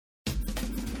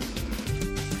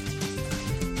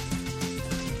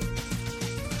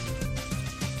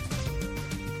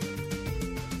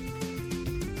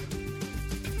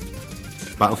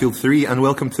Battlefield 3, and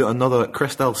welcome to another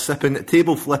crystal sipping,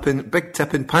 table flipping, big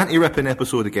tipping, panty ripping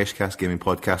episode of Geshcast Gaming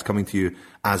Podcast, coming to you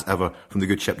as ever from the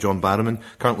good ship John Barrowman,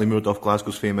 currently moored off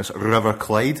Glasgow's famous River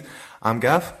Clyde. I'm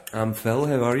Gav. I'm Phil.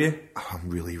 How are you?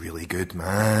 I'm really, really good,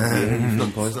 man.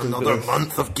 Yeah, another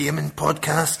month of gaming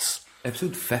podcasts.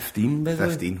 Episode 15, by the way.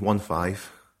 15, 1-5.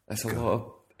 That's a lot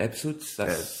of episodes.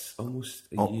 That's almost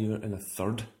a year and a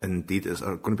third. Indeed, it's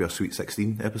going to be a Sweet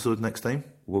 16 episode next time.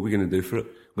 What are we going to do for it?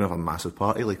 We're going to have a massive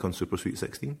party like on Super Sweet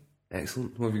 16.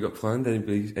 Excellent. What have you got planned?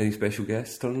 Any special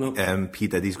guests turning up? P.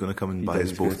 Diddy's going to come and buy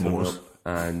us both motors.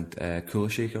 And Cooler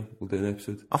Shaker will do an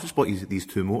episode. I've just bought these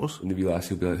two motors. And the wee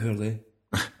lassie will be like, who are they?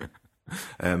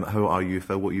 How are you,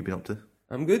 Phil? What have you been up to?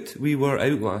 I'm good. We were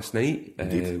out last night.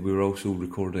 Indeed. We were also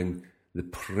recording the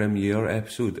premiere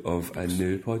episode of a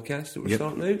new podcast that we're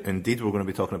starting out. Indeed, we're going to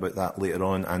be talking about that later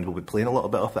on, and we'll be playing a little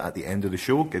bit of it at the end of the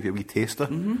show, give you a wee taster.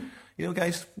 Mm-hmm. You know,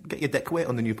 guys, get your dick wet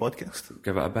on the new podcast.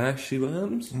 Give it a bash, see what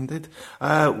happens. Indeed.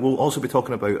 We'll also be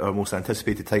talking about our most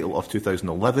anticipated title of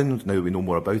 2011. Now we know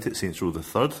more about it, Saints Row the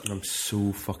Third. I'm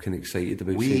so fucking excited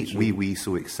about Saints Row. We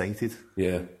so excited.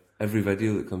 Yeah. Every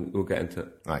video that comes, we'll get into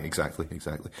it. Right, exactly.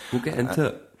 We'll get into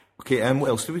it. Okay, what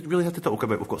else do we really have to talk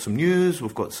about? We've got some news,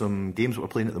 we've got some games that we're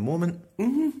playing at the moment.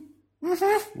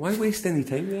 Why waste any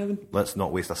time, Evan? Let's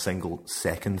not waste a single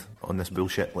second on this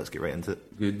bullshit. Let's get right into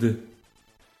it. Good.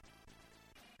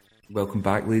 Welcome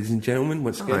back, ladies and gentlemen.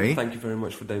 Once again, Aye. thank you very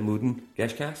much for downloading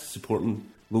Geshcast, supporting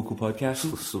local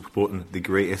podcasting. Supporting the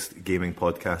greatest gaming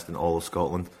podcast in all of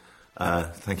Scotland.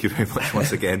 Thank you very much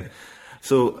once again.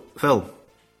 So, Phil,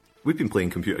 we've been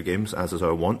playing computer games, as is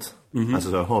our wont, as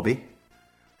is our hobby.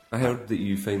 I heard that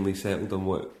you finally settled on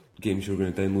what games you were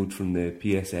going to download from the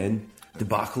PSN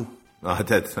debacle. I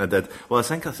did. Well, I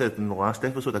think I said in the last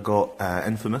episode I got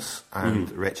Infamous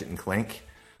and Ratchet and Clank,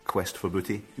 Quest for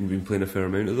Booty. You've been playing a fair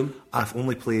amount of them? I've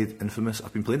only played Infamous.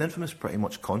 I've been playing Infamous pretty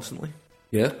much constantly.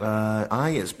 Yeah?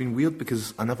 It's been weird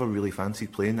because I never really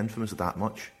fancied playing Infamous that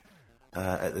much.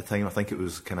 At the time, I think it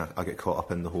was I get caught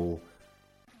up in the whole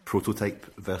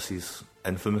Prototype versus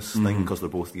Infamous thing, because they're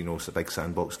both, big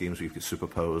sandbox games where you've got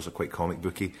superpowers, are quite comic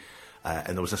booky,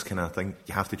 and there was this kind of thing,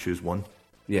 you have to choose one.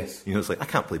 Yes. It's like, I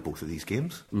can't play both of these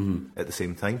games at the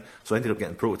same time. So I ended up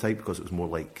getting Prototype because it was more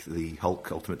like the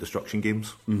Hulk Ultimate Destruction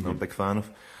games, I'm a big fan of.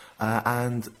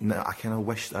 And now I kind of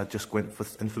wish I'd just went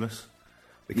with Infamous,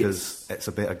 because it's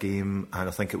a better game, and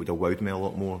I think it would have wowed me a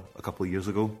lot more a couple of years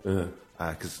ago,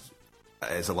 because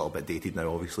it's a little bit dated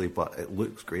now, obviously, but it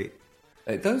looks great.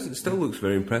 It does. It still looks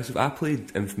very impressive. I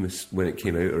played Infamous when it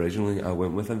came out originally. I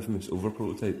went with Infamous over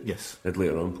Prototype. Yes. I'd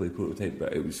later on play Prototype,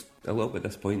 but it was a little bit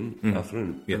disappointing after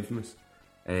Infamous.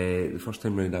 The first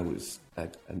time round I was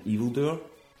an evildoer.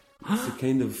 It's the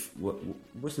kind of...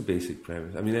 What's the basic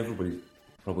premise? I mean, everybody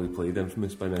probably played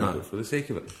Infamous by now, but for the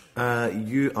sake of it.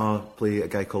 You play a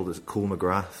guy called Cole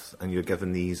McGrath, and you're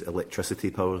given these electricity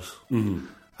powers.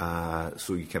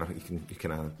 So you kind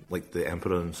of like the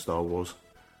Emperor in Star Wars.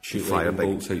 Shoot lightning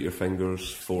bolts out your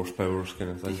fingers, force powers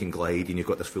kind of thing. You can glide, and you've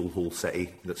got this full whole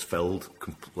city that's filled,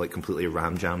 completely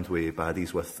ram-jammed with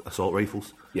baddies with assault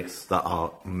rifles. Yes. That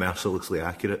are mercilessly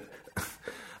accurate.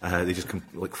 They just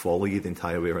follow you the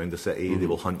entire way around the city. They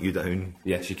will hunt you down.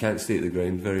 Yes, you can't stay at the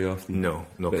ground very often. No.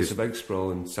 But it's a big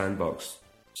sprawling sandbox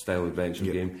style adventure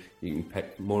game. You can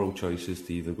pick moral choices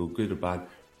to either go good or bad.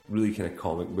 Really kind of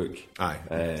comic book. Aye,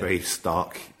 very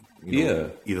stark.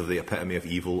 Either the epitome of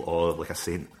evil or like a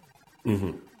saint.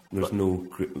 There's no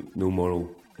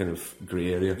moral kind of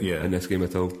grey area in this game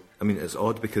at all. I mean, it's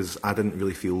odd because I didn't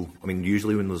really feel... I mean,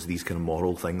 usually when there's these kind of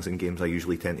moral things in games, I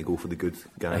usually tend to go for the good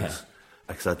guys.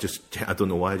 Because I don't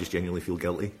know why, I just genuinely feel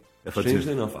guilty.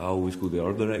 Strangely enough, I always go the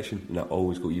other direction, and I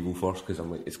always go evil first, because I'm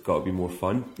like, it's got to be more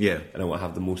fun. Yeah. And I want to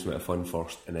have the most amount of fun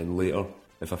first, and then later,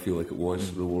 if I feel like it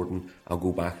was rewarding, I'll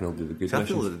go back and I'll do the good missions. I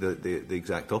feel the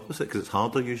exact opposite, because it's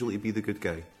harder usually to be the good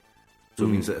guy. So it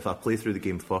means that if I play through the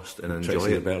game first and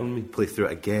enjoy it, better than me. Play through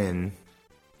it again,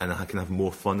 and I can have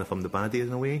more fun if I'm the baddie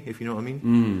in a way, if you know what I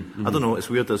mean. I don't know, it's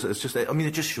weird.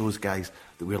 It just shows, guys,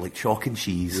 that we're like chalk and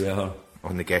cheese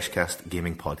on the Geshcast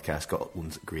Gaming Podcast,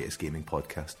 Scotland's greatest gaming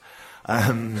podcast.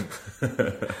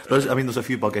 There's a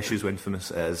few bug issues with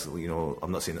Infamous.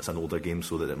 I'm not saying it's an older game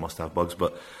so that it must have bugs,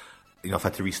 but I've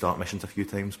had to restart missions a few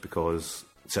times because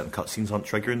certain cutscenes aren't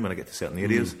triggering when I get to certain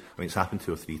areas. I mean, it's happened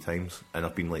 2 or 3 times, and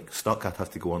I've been stuck. I'd have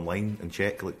to go online and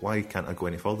check, why can't I go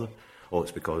any further? Oh,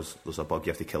 it's because there's a bug. You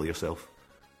have to kill yourself.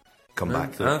 Come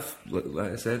back to it.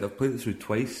 Like I said, I've played it through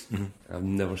twice. I've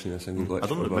never seen a single glitch. I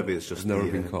don't know. Maybe it's just I've never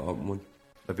been caught up in one.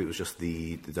 Maybe it was just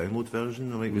the download version.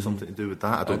 There might be something to do with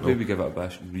that. I don't know. Maybe give it a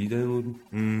bash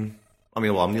re-downloading. I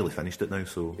mean, well, I'm nearly finished it now,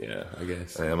 so Yeah, I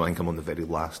guess. I think I'm on the very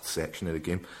last section of the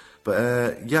game.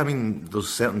 But yeah, I mean, there's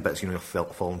certain bits,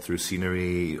 falling through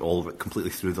scenery, all of it completely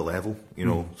through the level,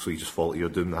 so you just fall to your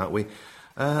doom that way.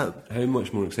 How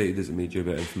much more excited has it made you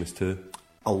about Infamous 2?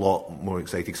 A lot more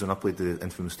excited, because when I played the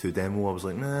Infamous 2 demo, I was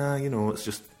like, nah, it's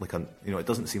just like it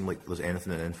doesn't seem like there's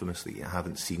anything in Infamous that you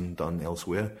haven't seen done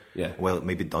elsewhere. Yeah. Well, it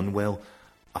may be done well.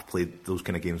 I've played those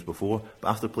kind of games before, but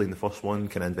after playing the first one,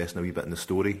 kind of investing a wee bit in the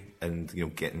story and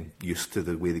getting used to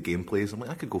the way the game plays, I'm like,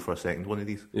 I could go for a second one of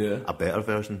these. Yeah. A better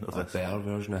version of this. A better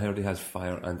version. I heard he has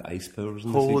fire and ice powers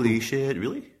in the Holy sequel. shit!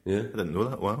 Really? Yeah. I didn't know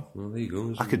that. Wow. Well, there you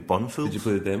go. I could burn fools. Did you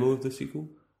play the demo of the sequel?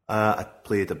 I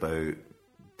played about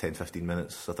 10-15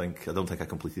 minutes. I think. I don't think I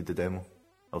completed the demo.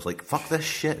 I was like, fuck this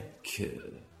shit.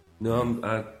 No,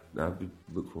 I would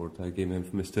look forward to a game of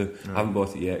Infamous 2. I haven't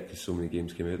bought it yet because so many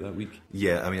games came out that week.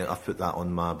 Yeah, I mean, I've put that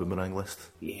on my boomerang list,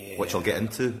 which I'll get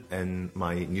into in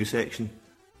my new section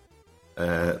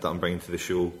that I'm bringing to the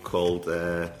show called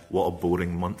What a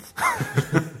Boring Month.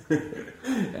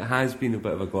 It has been a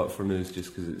bit of a glut for news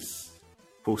just because it's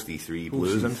Post E3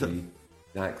 blues, isn't it?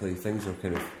 Exactly, things are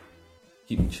kind of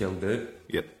keeping chilled out.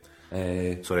 Yep.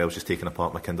 Sorry, I was just taking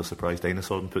apart my Kinder Surprise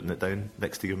dinosaur and putting it down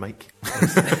next to your mic.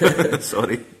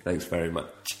 Sorry. Thanks very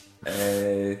much.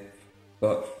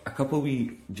 But a couple of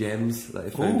wee gems that I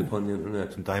found upon the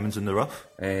internet. Some diamonds in the rough.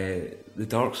 The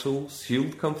Dark Souls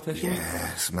Shield competition.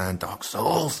 Yes, man, Dark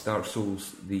Souls. Dark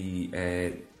Souls,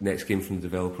 the next game from the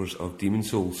developers of Demon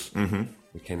Souls. Mm-hmm.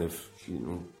 The kind of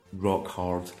rock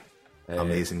hard,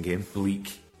 amazing game,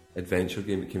 bleak adventure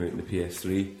game that came out in the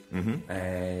PS3.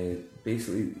 Mm-hmm.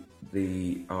 Basically,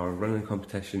 they are running a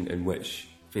competition in which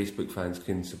Facebook fans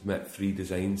can submit 3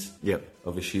 designs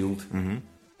of a shield,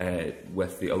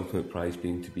 with the ultimate prize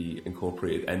being to be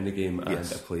incorporated in the game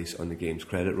and a place on the game's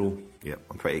credit roll. Yeah,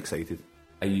 I'm pretty excited.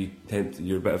 Are you tempted?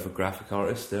 You're a bit of a graphic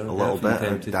artist there. A little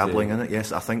bit, dabbling in it.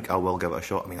 Yes, I think I will give it a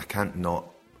shot. I mean, I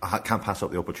can't pass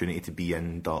up the opportunity to be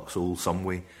in Dark Souls some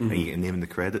way and you can name in the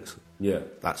credits. Yeah,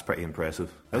 that's pretty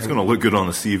impressive. It's going to look good on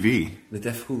a CV. The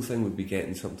difficult thing would be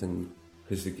getting something,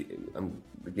 because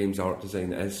the game's art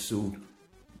design is so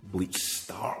bleak,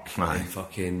 stark, and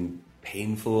fucking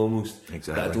painful almost.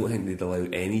 Exactly. That I don't think they'd allow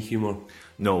any humour.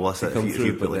 No, well, that's it. If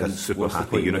you put like a super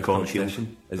happy unicorn shield,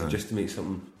 is it just to make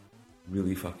something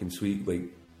really fucking sweet, like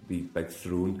the big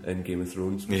throne in Game of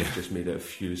Thrones, which is just made out of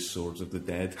fused swords of the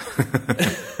dead?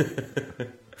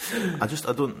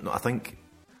 I don't know. I think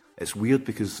it's weird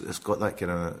because it's got that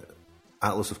kind of...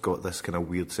 Atlas have got this kind of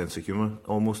weird sense of humour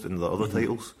almost in the other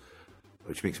titles,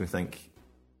 which makes me think,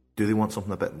 do they want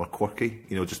something a bit more quirky?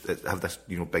 Just have this,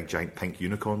 big giant pink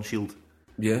unicorn shield.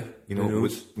 Yeah.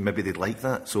 Maybe they'd like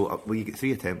that. So, you get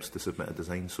 3 attempts to submit a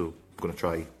design, so I'm going to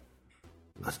try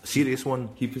a serious one.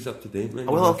 Keep us up to date, man.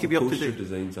 I'll keep you up to date. Post your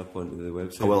designs up onto the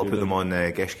website. I'll put them on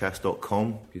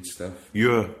geshcast.com. Good stuff.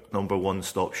 Your number one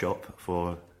stop shop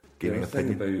for gaming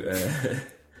opinion. The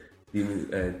thing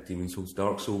about Demon Souls,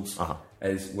 Dark Souls,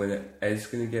 is when it is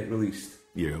going to get released,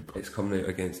 it's coming out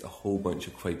against a whole bunch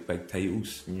of quite big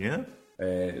titles. Yeah.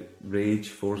 Rage,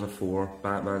 Forza 4,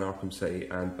 Batman Arkham City,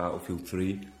 and Battlefield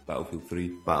 3.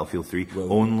 Battlefield 3.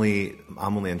 I'm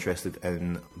only interested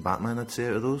in Batman, I'd say,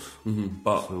 out of those. Mm-hmm.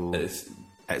 But so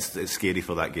it's scary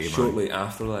for that game. Shortly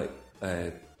after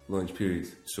that launch period,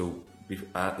 so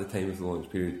at the time of the launch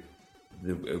period,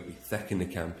 it'll be thick in the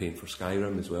campaign for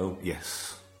Skyrim as well.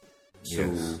 Yes. So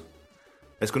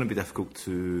it's going to be difficult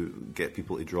to get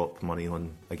people to drop money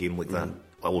on a game like that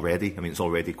already. I mean, it's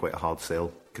already quite a hard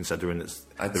sell, considering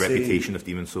the reputation of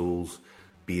Demon Souls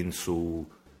being so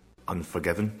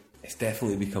unforgiving. It's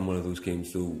definitely become one of those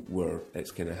games, though, where it's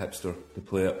kind of hipster to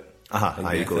play it. I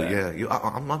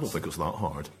don't think it's that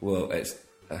hard. Well,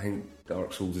 I think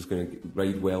Dark Souls is going to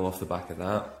ride well off the back of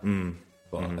that.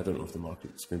 But I don't know if the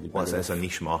market's going to be big it's a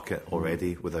niche market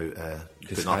already without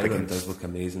because Skyrim does look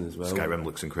amazing as well. Skyrim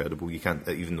looks incredible. You can't,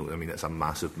 even though, it's a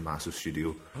massive, massive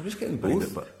studio. I'm just getting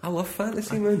both. I love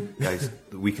fantasy, man. Guys,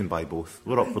 we can buy both.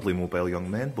 We're upwardly mobile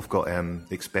young men. We've got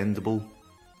expendable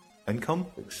income.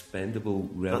 Expendable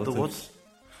relatives. Is that the word?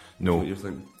 No. What you're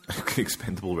thinking?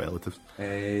 Expendable relatives.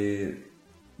 There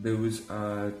was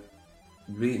a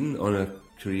rating on a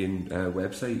Korean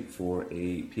website for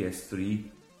a PS3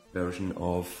 version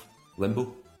of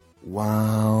Limbo.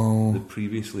 Wow. The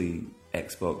previously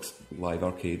Xbox Live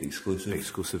Arcade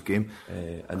exclusive game.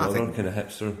 Another kind of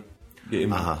hipster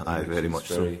game. Very much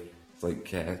so. It's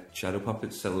like shadow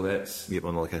puppets, silhouettes. Yep,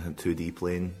 on like a 2D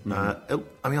plane.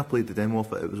 I played the demo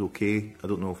of it. It was okay. I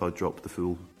don't know if I dropped the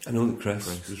full. I know that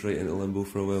Chris was right into Limbo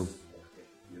for a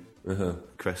while.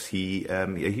 Chris, he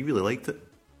really liked it.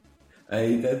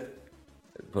 He did.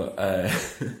 But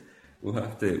We'll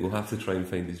have to try and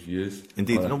find his views.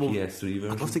 Indeed, on a no, PS3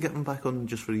 version. I'd love to get him back on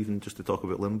just to talk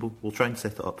about Limbo. We'll try and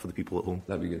set it up for the people at home.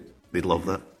 That'd be good. They'd love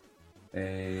that.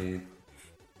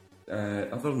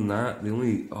 Other than that, the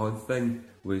only odd thing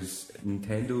was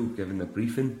Nintendo giving a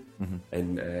briefing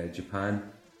in Japan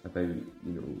about,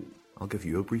 I'll give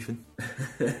you a briefing.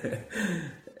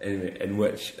 in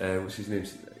which what's his name,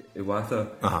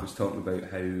 Iwata was talking about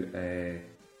how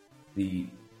the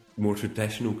more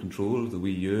traditional controller, the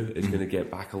Wii U, is going to get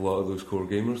back a lot of those core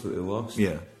gamers that they lost.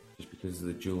 Yeah, just because of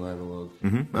the dual analog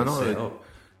I know setup.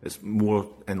 it's more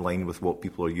in line with what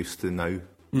people are used to now.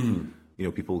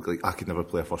 People like, I could never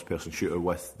play a first-person shooter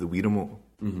with the Wii remote.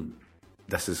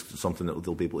 This is something that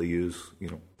they'll be able to use.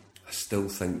 I still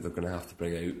think they're going to have to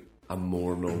bring out a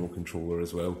more normal controller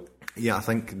as well. Yeah, I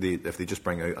think if they just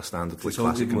bring out a standard like It's all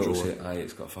classic good controller. say,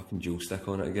 it's got a fucking dual stick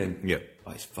on it again. Yeah,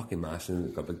 But it's fucking massive.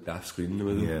 It's got a big daft screen in the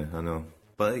middle. yeah, I know.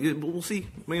 But we'll see.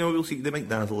 We'll see. They might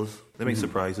dazzle us. They might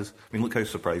surprise us. I mean, look how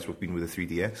surprised we've been with the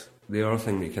 3DS. The other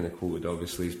thing they kind of quoted,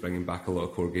 obviously, is bringing back a lot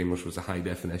of core gamers was the high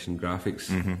definition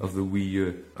graphics of the Wii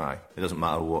U. Aye, it doesn't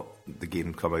matter what the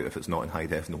game come out if it's not in high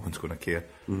def. No one's going to care.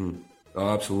 Oh,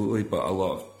 absolutely, but a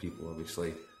lot of people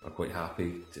obviously are quite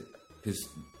happy because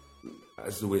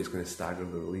as the way it's going to stagger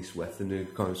the release with the new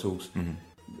consoles,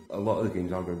 a lot of the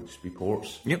games are going to just be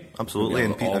ports. Yep, absolutely.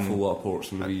 An awful lot of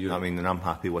ports on the Wii U. I mean, and I'm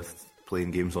happy with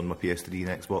playing games on my PS3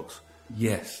 and Xbox.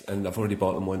 Yes, and I've already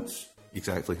bought them once.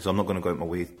 Exactly. So I'm not going to go out my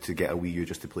way to get a Wii U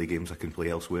just to play games I can play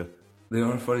elsewhere. The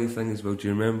other funny thing as well, do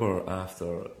you remember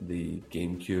after the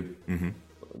GameCube,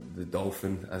 the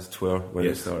Dolphin, as it were, when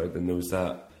it started, and there was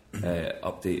that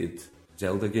updated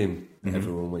Zelda game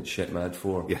everyone went shit mad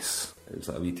for? Yes. It was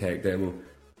like a wee tech demo.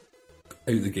 Out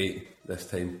the gate this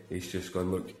time, he's just gone,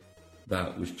 look,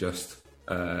 that was just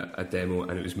a demo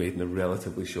and it was made in a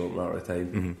relatively short amount of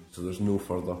time, so there's no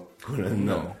further going in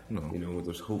No.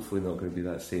 There's hopefully not going to be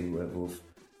that same level of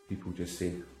people just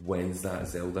saying, when's that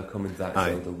Zelda coming,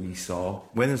 Zelda we saw.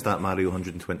 When is that Mario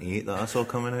 128 that I saw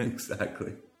coming out?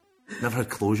 Exactly. Never had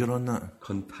closure on that.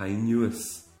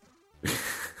 Continuous.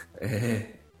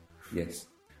 Yes.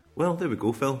 Well, there we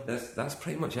go, Phil. That's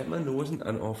pretty much it, man. There wasn't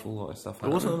an awful lot of stuff There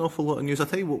wasn't an awful lot of news. I'll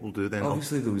tell you what we'll do then.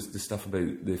 Obviously, there was the stuff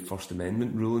about the First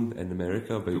Amendment ruling in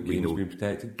America about we games know being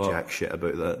protected, but jack shit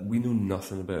about that. we know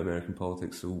nothing about American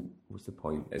politics, so what's the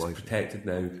point? It's Why? protected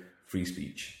now, free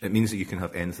speech. It means that you can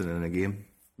have anything in a game.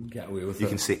 Get away with You it.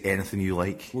 can say anything you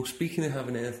like. Well, speaking of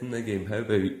having anything in the game, how about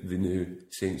the new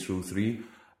Saints Row 3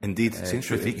 Indeed, Saints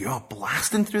Row 3, you are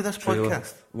blasting through this trailer?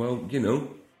 podcast. Well,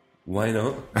 why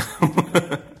not?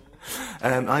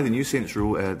 The new Saints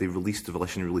Row,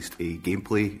 Volition released a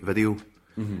gameplay video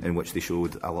in which they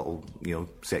showed a little,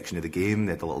 section of the game.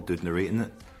 They had a little dude narrating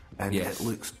it, and Yes. it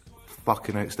looks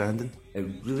fucking outstanding. It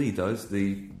really does.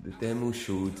 The demo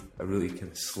showed a really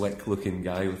kind of slick-looking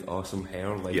guy with awesome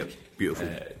hair, like Yep, beautiful.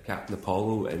 Captain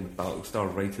Apollo in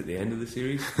Battlestar right at the end of the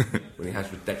series, when he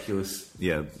has ridiculous,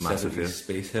 Yeah, massive 70s hair.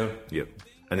 space hair. Yep.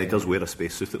 And he does wear a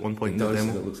spacesuit at one point It in the does,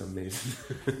 and demo. it looks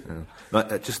amazing.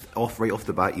 But just right off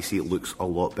the bat, you see it looks a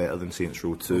lot better than Saints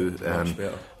Row 2. Much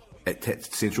better.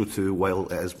 Saints Row 2, while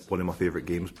it is one of my favourite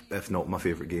games, if not my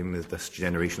favourite game of this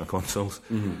generation of consoles,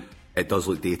 it does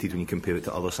look dated when you compare it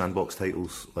to other sandbox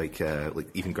titles, like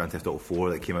even Grand Theft Auto 4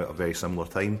 that came out at a very similar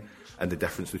time, and the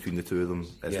difference between the two of them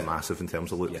is massive in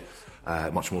terms of look.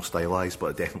 Much more stylised, but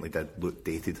it definitely did look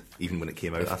dated even when it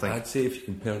came out, I think. I'd say if you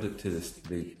compared it to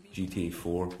the GTA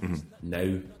 4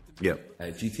 now,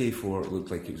 GTA 4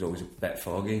 looked like it was always a bit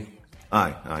foggy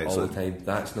Aye. all the time.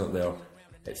 That's not there.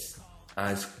 It's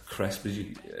as crisp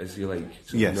as you like.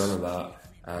 So Yes. none of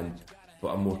that, but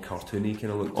a more cartoony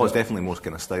kind of look. Oh, it's definitely more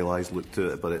kind of stylised look to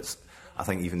it, but I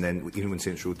think even when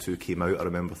Saints Row 2 came out, I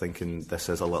remember thinking this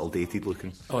is a little dated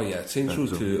looking. Oh yeah, Saints Row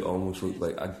 2 almost looked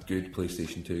like a good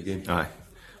PlayStation 2 game. Aye.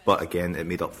 But again, it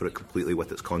made up for it completely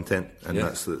with its content, and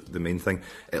that's the main thing.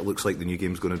 It looks like the new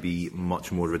game's going to be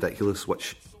much more ridiculous,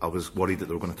 which I was worried that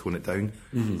they were going to tone it down,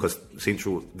 because Saints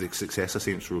Row, the success of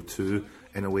Saints Row 2,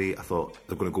 in a way, I thought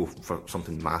they're going to go for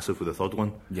something massive with the third one,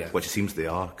 which it seems they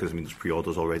are, because there's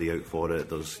pre-orders already out for it,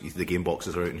 the game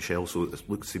boxes are out in shelves, so it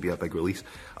looks to be a big release.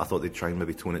 I thought they'd try and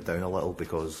maybe tone it down a little,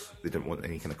 because they didn't want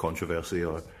any kind of controversy,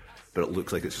 but it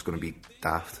looks like it's just going to be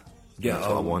daft. Yeah, that's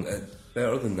what I want.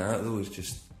 Better than that though is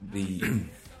just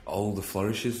all the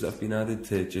flourishes that have been added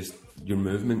to just your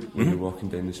movement when you're walking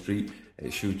down the street.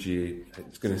 It showed you.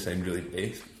 It's going to sound really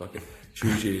base. Fucking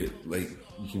shows you like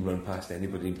you can run past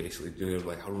anybody and basically do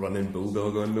like a running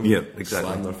bulldog on them. Yeah,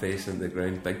 exactly. Slam their face into the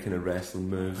ground. Big kind of wrestling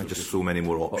moves. And just so many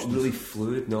more But options. really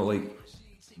fluid, not like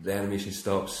the animation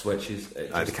stops, switches.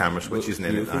 The camera switches, and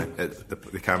then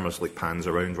the camera's like pans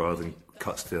around rather than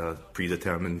cuts to a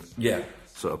predetermined Yeah.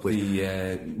 sort of place.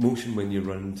 The motion when you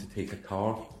run to take a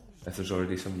car, if there's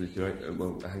already somebody doing it,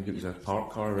 well, I think it was a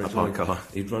parked car originally. A parked car.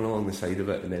 He'd run along the side of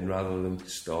it, and then rather than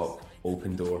stop,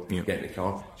 open door, Yep. get in the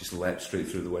car, just leapt straight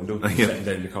through the window, Yep. sitting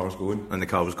down, the car's going. And the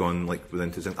car was gone like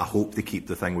within 2 seconds. I hope they keep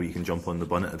the thing where you can jump on the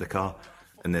bonnet of the car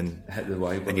and then Hit the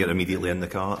Y button. and you're immediately in the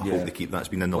car. I Yeah. hope they keep that. It's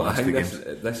been in the Well, I last think two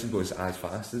games. this goes as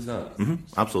fast as that.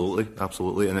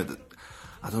 Absolutely. And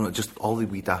I don't know, just all the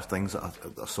wee daft things that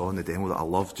I saw in the demo that I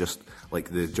love, just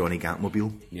like the Johnny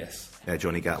Gatmobile. Yes.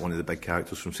 Johnny Gat, one of the big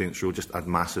characters from Saints Row, just a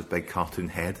massive big cartoon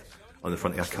head on the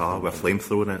front of a car with a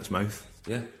flamethrower in its mouth.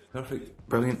 Yeah, perfect.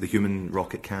 Brilliant. The human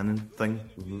rocket cannon thing.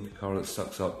 A car that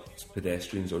sucks up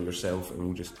pedestrians or yourself and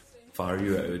will just fire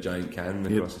you out of a giant cannon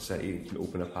across the city. You can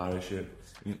open a parachute.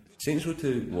 Saints Row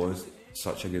 2 was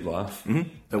such a good laugh.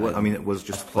 It was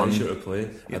just A fun. pleasure to play.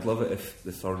 I'd love it if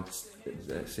the third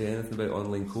say anything about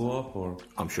online co-op, or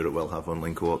I'm sure it will have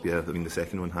online co-op, yeah. I mean, the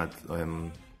second one had if they're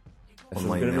online going to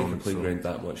make the elements. so- playground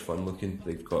that much fun looking,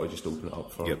 they've got to just open it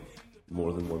up for Yep.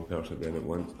 more than one person doing it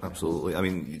once. Absolutely. I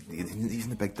mean, using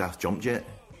the big daft jump jet.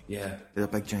 Yeah, They're a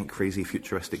big, giant, crazy,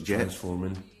 futuristic jet.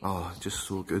 transforming Oh, just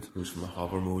so good. goes from a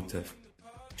hover mode to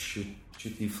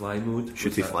shooty fly mode. What's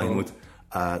Shooty that fly called?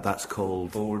 mode. That's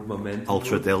called Forward momentum.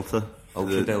 Ultra mode? Delta.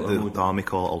 Ultra Delta the mode. army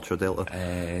call it Ultra Delta.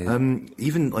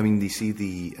 Even, I mean, you see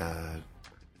the.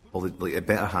 It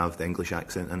better have the English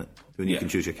accent in it. When you Yeah. can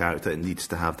choose your character, it needs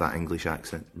to have that English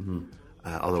accent.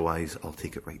 Otherwise, I'll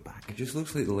take it right back. It just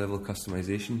looks like the level of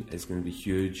customization is going to be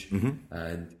huge,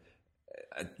 and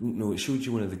I don't know. It showed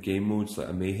you one of the game modes, like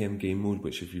a mayhem game mode,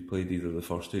 which if you played either of the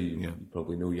first two, you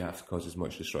probably know you have to cause as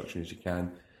much destruction as you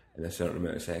can in a certain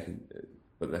amount of seconds.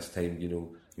 But this time,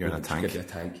 You're in a just tank. Give you a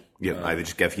tank. Yeah, either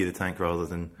just give you the tank rather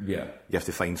than Yeah. you have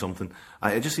to find something.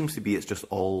 It just seems to be it's just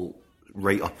all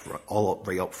right up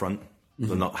front.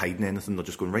 They're not hiding anything. They're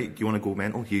just going, right, do you want to go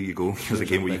mental? Here you go. Here's a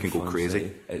game where you can go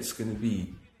crazy. It's going to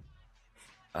be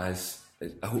I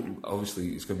hope, obviously,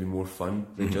 it's going to be more fun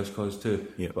than Just Cause 2,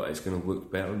 Yeah. but it's going to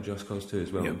look better than Just Cause 2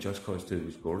 as well. Yeah. Just Cause 2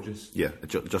 was gorgeous. Yeah,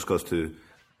 Just Cause 2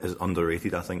 is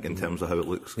underrated, I think, in terms of how it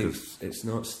looks. 'Cause It's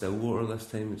not Stillwater this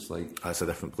time, it's like that's a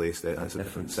different place. That's a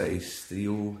different city.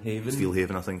 Steel Haven.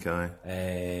 Steelhaven, I think,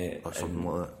 aye. Or something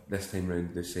like that. This time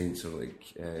round, the Saints are like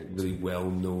really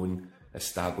well-known,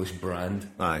 established brand.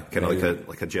 Aye, kind of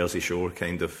like a Jersey Shore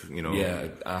kind of, Yeah,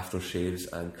 aftershaves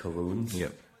and colognes. Yeah.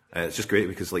 It's just great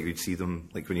because like you'd see them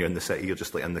like when you're in the city, you're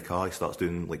just like in the car. He starts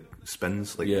doing like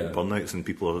spins, like burnouts, and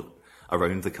people are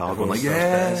around the car going like,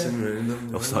 "Yeah!" Dancing around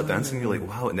them. They'll start dancing. You're like,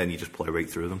 "Wow!" And then you just plow right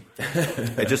through them.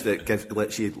 it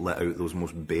lets you let out those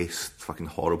most base, fucking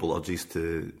horrible urges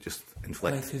to just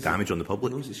inflict damage on the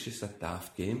public. It's just a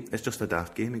daft game It's just a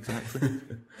daft game, exactly.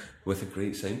 with a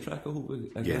great soundtrack. I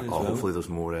hope. Yeah. Hopefully, there's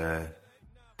more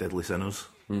Deadly Sinners.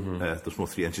 There's more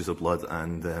 3 Inches of Blood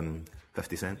and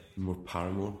 50 Cent. More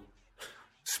Paramore.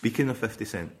 Speaking of 50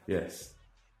 Cent, Yes.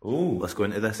 Oh, let's go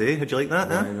into this, eh? How'd you like that?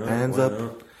 why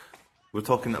not? We're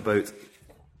talking about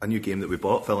a new game that we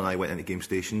bought. Phil and I went into Game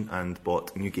Station and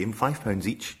bought a new game, £5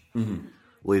 each,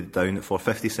 laid down for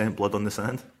 50 Cent Blood on the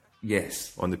Sand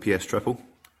Yes. on the PS Triple.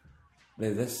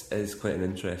 Now this is quite an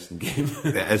interesting game.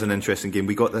 It is an interesting game.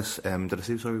 We got this, did I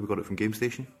say sorry? We got it from Game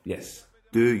Station. Yes.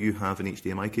 Do you have an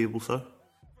HDMI cable, sir?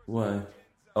 Why?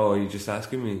 Oh, you're just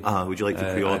asking me? Would you like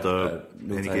to pre-order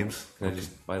no any thanks. games? Can I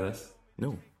just buy this?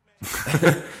 No.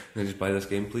 Can I just buy this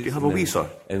game, please? Do you have a And Wii, then- sir?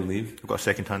 And leave. We've got a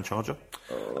second-hand charger.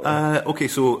 Okay,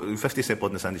 so 50 Cent Blood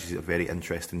on the Sand is a very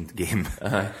interesting game.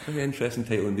 Very interesting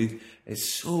title indeed.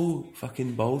 It's so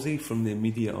fucking ballsy from the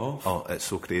immediate off. Oh, it's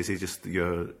so crazy. Just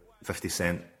you're 50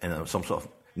 Cent in some sort of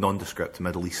nondescript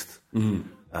Middle East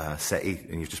city,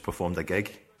 and you've just performed a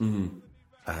gig.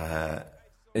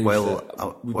 And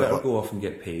well, we well, better go off and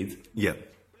get paid. Yeah.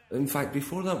 In fact,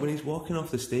 before that, when he's walking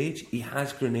off the stage, he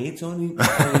has grenades on him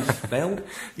on his belt.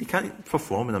 You can't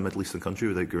perform in a Middle Eastern country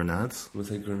without grenades.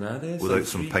 With a grenade, Without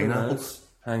some pineapples?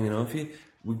 hanging off you.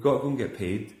 We've got to go and get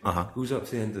paid. Uh-huh. Goes up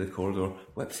to the end of the corridor,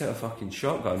 whips out a fucking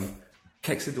shotgun,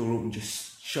 kicks the door open,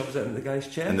 just shoves it in the guy's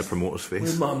chest. In the promoter's face.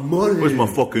 Where's my money? Where's my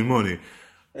fucking money?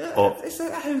 Is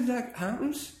that how that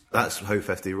happens? That's how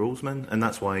 50 rolls, man. And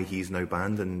that's why he's now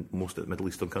banned in most of the Middle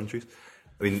Eastern countries.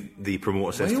 I mean, the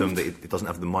promoter says to him that he doesn't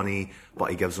have the money, but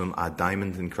he gives him a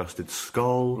diamond-encrusted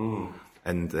skull,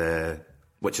 and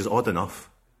which is odd enough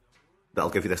that I'll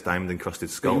give you this diamond-encrusted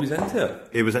skull. He was into it.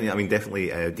 He was into it. I mean, definitely,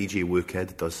 DJ Woo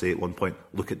Kid does say at one point,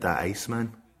 look at that ice,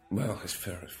 man. Well, it's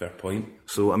fair point.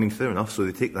 So, I mean, fair enough. So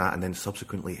they take that, and then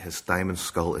subsequently his diamond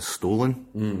skull is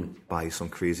stolen by some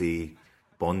crazy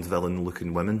Bond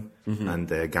villain-looking women and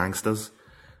gangsters.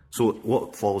 So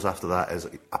what follows after that is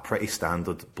a pretty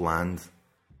standard, bland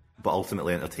but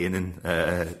ultimately entertaining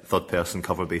third-person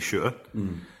cover-based shooter.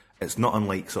 It's not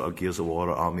unlike sort of Gears of War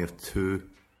or Army of Two,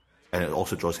 and it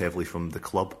also draws heavily from The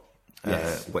Club,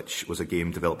 which was a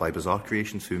game developed by Bizarre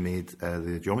Creations, who made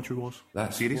the Geometry Wars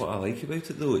series. That's what I like about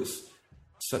it, though. It's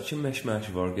such a mishmash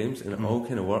of our games, and it all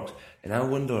kind of works. And I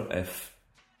wonder if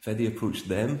Fiddy approached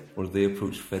them or they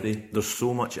approached Fiddy. There's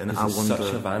so much in it. It's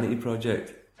such a vanity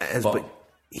project. It is, but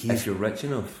if you're rich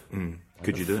enough,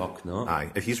 could you do fuck it? Not?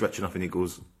 Aye, if he's rich enough and he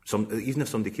goes, even if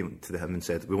somebody came to him and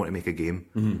said, "We want to make a game,"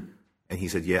 and he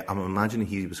said, "Yeah," I'm imagining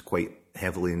he was quite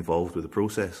heavily involved with the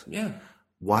process. Yeah.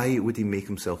 Why would he make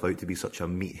himself out to be such a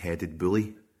meat-headed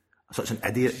bully, such an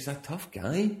idiot? He's a tough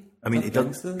guy. I mean,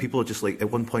 people are just like,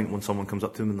 at one point when someone comes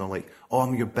up to him and they're like, "Oh,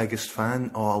 I'm your biggest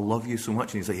fan. Oh, I love you so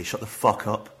much," and he's like, "Hey, shut the fuck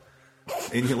up."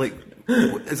 And you're like,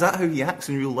 is that how he acts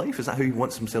in real life? Is that how he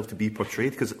wants himself to be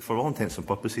portrayed? Because for all intents and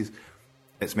purposes,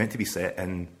 it's meant to be set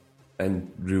in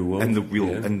real world. In the real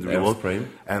world. Prime.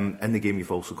 In the game,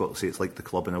 you've also got to say it's like The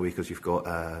Club in a way, because you've got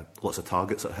lots of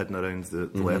targets that are hidden around the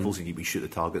levels, and we shoot the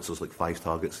targets. There's like 5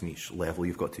 targets in each level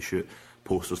you've got to shoot,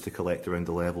 posters to collect around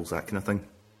the levels, that kind of thing.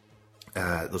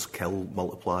 There's kill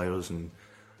multipliers, and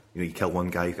you kill one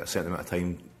guy, you get a certain amount of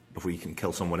time before you can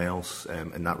kill someone else,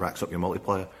 and that racks up your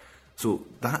multiplier. So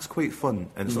that's quite fun,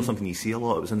 and it's not something you see a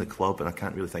lot. It was in The Club, and I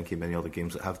can't really think of many other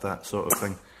games that have that sort of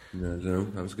thing. No, I don't know.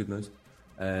 That was good noise.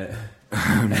 Yeah,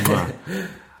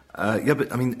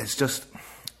 but I mean,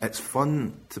 it's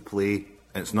fun to play,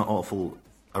 and it's not awful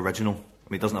original. I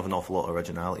mean, it doesn't have an awful lot of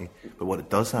originality, but what it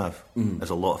does have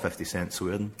is a lot of 50 Cent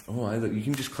swearing. Oh, you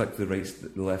can just click the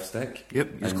left stick.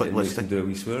 Yep, you just click the left stick. Do a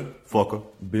wee swear. Fucker.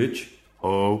 Bitch.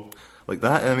 Oh, like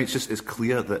that. I mean, it's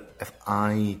clear that if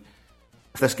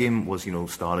this game was,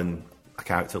 starring a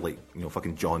character like,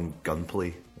 fucking John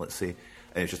Gunplay, let's say,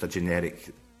 and it's just a generic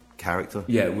character.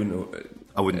 Yeah, it wouldn't.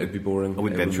 It'd be boring. I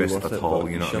wouldn't be interested at all.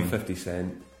 You know what I mean? 50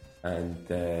 Cent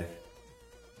and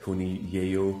Tony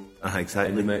Yayo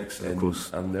exactly. in the mix, of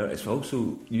course. And there. It's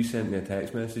also, you sent me a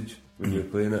text message when you were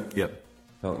playing it. Yep.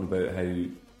 Talking about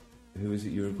who was it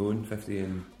you were going? 50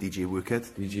 and DJ Wookid.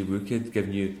 DJ Wookid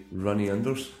giving you runny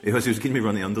unders. He was giving me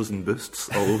runny unders and boosts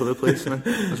all over the place, man.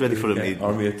 I was ready for it.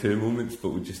 Army of Two moments, but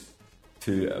with just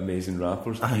two amazing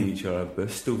rappers giving each other a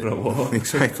boost over a wall.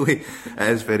 Exactly. It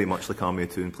is very much like Army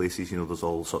of Two in places. There's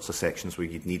all sorts of sections where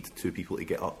you'd need 2 people to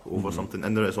get up over something,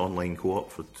 and there is online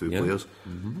co-op for 2 players.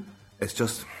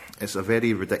 It's a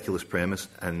very ridiculous premise,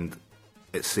 and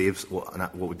it saves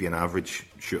what would be an average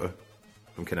shooter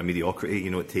from kind of mediocrity.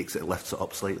 It lifts it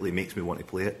up slightly, makes me want to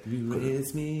play it. You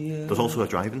raise me up. There's also a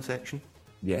driving section.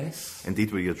 Yes.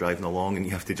 Indeed, where you're driving along and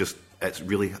you have to it's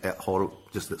really horrible.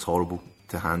 It's horrible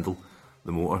to handle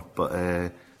the motor,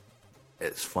 but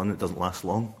it's fun. It doesn't last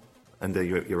long, and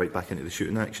you're right back into the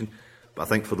shooting action. But I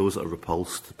think for those that are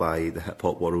repulsed by the hip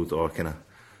hop world or kind of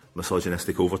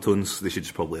misogynistic overtones, they should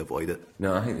just probably avoid it.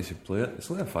 No, I think they should play it. It's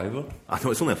only a £5. I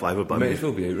know it's only a £5, but might as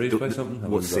well be outraged by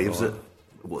something.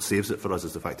 What saves it for us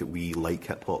is the fact that we like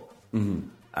hip hop.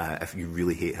 If you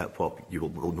really hate hip hop, you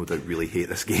will no doubt really hate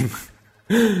this game.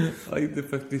 I like the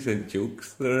 50 Cent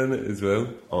jokes that are in it as well.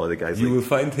 Oh, the guys. You will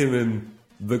find him in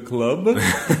The Club.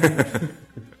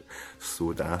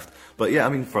 So daft. But yeah, I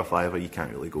mean, for a £5 you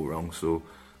can't really go wrong. So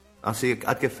I'd say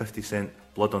I'd give 50 Cent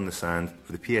Blood on the Sand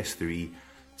for the PS3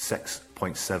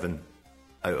 6.7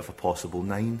 out of a possible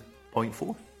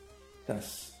 9.4.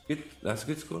 That's good. That's a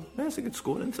good score. Yeah, that's a good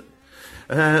score, isn't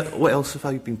it? What else have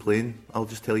I been playing? I'll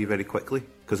just tell you very quickly,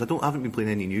 because I haven't been playing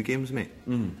any new games, mate.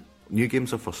 New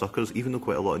games are for suckers, even though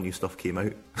quite a lot of new stuff came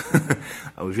out.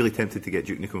 I was really tempted to get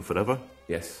Duke Nukem Forever.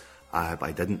 Yes. But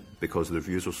I didn't, because the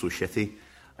reviews were so shitty.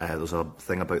 There's a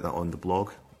thing about that on the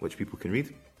blog, which people can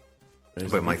read,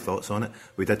 about my thoughts on it.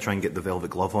 We did try and get the Velvet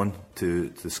Glove on to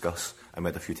discuss, and we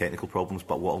had a few technical problems,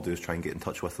 but what I'll do is try and get in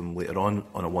touch with them later on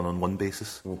a one-on-one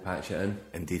basis. We'll patch it in.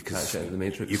 Indeed, because the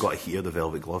Matrix. You've got to hear the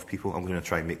Velvet Glove, people. I'm going to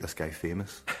try and make this guy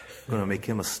famous. I'm going to make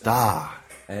him a star.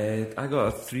 I got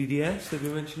a 3DS, did we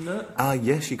mention that?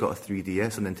 Yes, you got a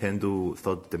 3DS, a Nintendo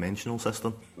third dimensional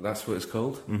system. That's what it's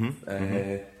called.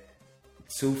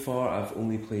 So far, I've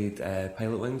only played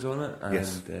Pilot Wings on it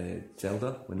and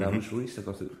Zelda when that was released. I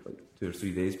got it like 2 or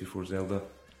 3 days before Zelda.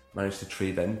 Managed to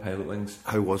trade in Pilot Wings.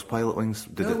 How was Pilot Wings?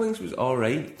 Pilot Wings was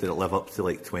alright. Did it live up to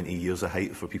like 20 years of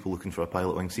hype for people looking for a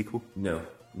Pilot Wings sequel? No,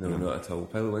 not at all.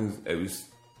 Pilot Wings,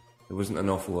 there wasn't an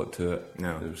awful lot to it.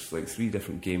 No. There was like 3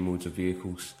 different game modes of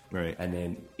vehicles. Right. And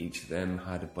then each of them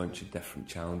had a bunch of different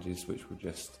challenges, which were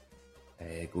just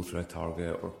go through a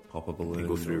target or pop a balloon.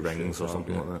 Go through rings or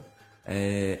something like that.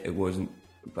 It wasn't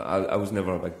but I was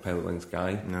never a big Pilot Wings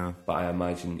guy. No. But I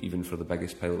imagine even for the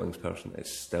biggest Pilot Wings person, it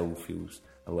still feels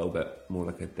a little bit more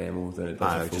like a demo than it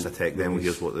does Just a tech demo.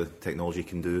 Here's what the technology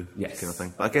can do, yes, kind of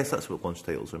thing. But I guess that's what launch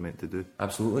titles are meant to do.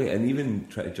 Absolutely, and even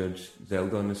try to judge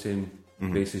Zelda on the same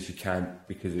basis, you can't,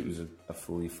 because it was a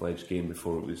fully fledged game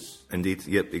before it was. Indeed,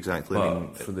 yep, exactly. But I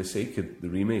mean, for the sake of the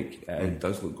remake, it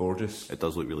does look gorgeous. It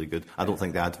does look really good. I don't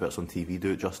think the adverts on TV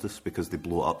do it justice because they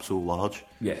blow it up so large.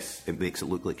 Yes, it makes it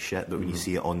look like shit. But when you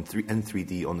see it in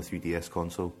 3D on the 3DS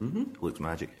console, it looks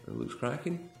magic. It looks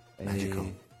cracking. Magical.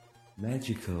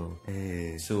 Magical.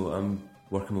 So I'm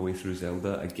working my way through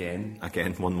Zelda again,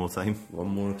 one more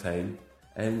time,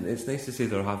 and it's nice to say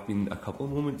there have been a couple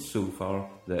of moments so far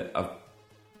that I've,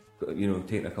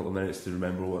 taken a couple of minutes to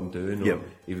remember what I'm doing, or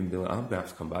even be like, I'm going to have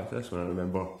to come back to this when I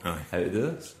remember how to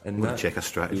do this. And I'm going to check a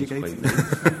strategy guide.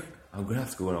 Nice. I'm going to have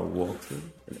to go on a walkthrough,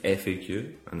 an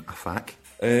FAQ, and a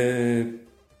FAQ.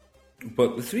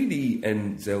 But the 3D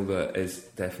in Zelda is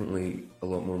definitely a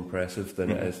lot more impressive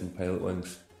than it is in Pilot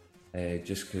Wings,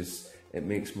 just because it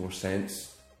makes more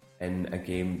sense in a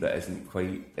game that isn't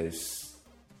quite as...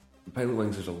 Pilot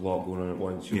Wings, there's a lot going on at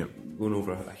once. You're going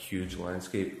over a huge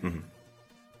landscape.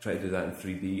 Try to do that in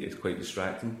 3D is quite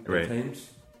distracting at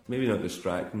times. Maybe not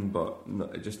distracting, but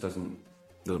it just doesn't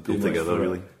pull together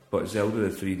really. But Zelda, the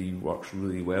 3D works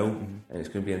really well, and it's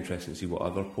going to be interesting to see what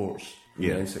other ports from the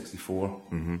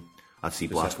N64. I'd see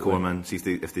Blast Core, man. See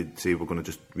if they say we're going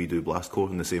to just redo Blast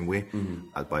Core in the same way,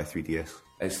 I'd buy a 3DS.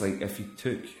 It's like if you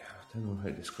took, I don't know how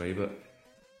to describe it,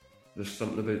 there's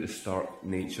something about the stark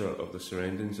nature of the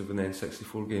surroundings of an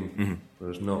N64 game.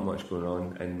 There's not much going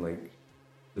on, and like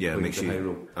it makes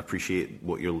you appreciate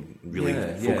what you're really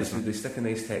focusing on. So they stick a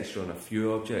nice texture on a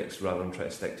few objects rather than try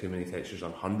to stick too many textures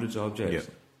on hundreds of objects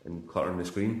and cluttering the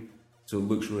screen. So it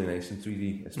looks really nice in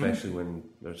 3D, especially when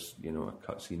there's a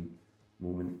cutscene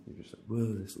moment. You're just like,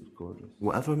 whoa, this looks gorgeous.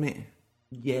 Whatever, mate.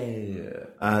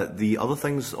 Yeah. The other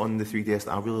things on the 3DS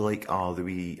that I really like are the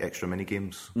wee extra mini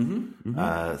games.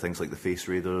 Things like the Face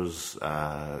Raiders,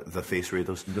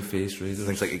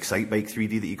 things like Excite Bike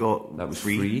 3D that you got. That was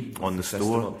free on the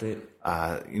store. Update.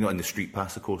 In the Street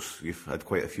Pass, of course, you've had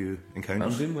quite a few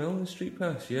encounters. I'm doing well in the Street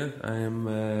Pass. Yeah, I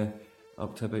am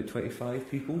up to about 25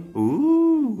 people.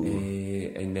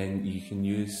 Ooh. And then you can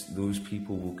use those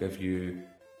people will give you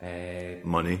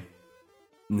money.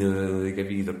 No, they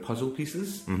give you either puzzle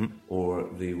pieces or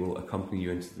they will accompany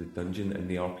you into the dungeon in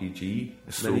the RPG.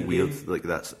 It's so weird, like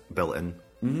that's built in.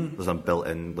 There's a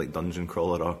built-in like dungeon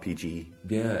crawler RPG.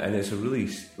 Yeah, and it's a really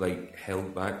like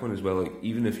held back one as well. Like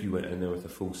even if you went in there with a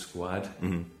full squad,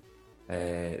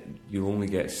 you'll only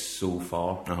get so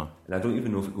far. And I don't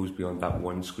even know if it goes beyond that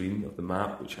one screen of the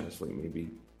map, which has like maybe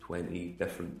 20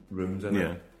 different rooms in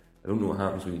it. I don't know what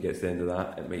happens when you get to the end of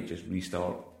that. It might just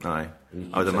restart. Aye,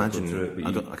 I would imagine.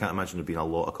 I can't imagine there being a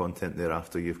lot of content there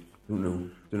after you've.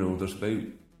 Don't know. There's about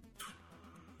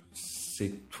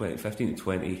say 15 to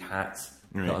 20 hats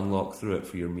that unlock through it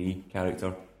for your Mii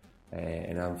character,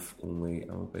 and I'm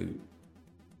about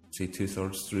say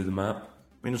 2/3 through the map.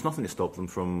 I mean, there's nothing to stop them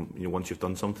from, once you've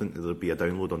done something, there'll be a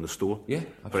download on the store. Yeah,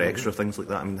 for extra things like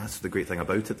that. I mean, that's the great thing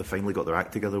about it. They finally got their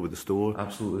act together with the store.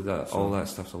 Absolutely, all that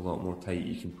stuff's a lot more tight.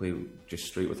 You can play just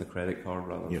straight with a credit card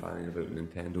rather than fanning about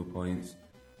Nintendo points.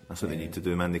 That's what they need to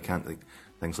do, man. They can't,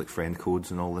 things like friend codes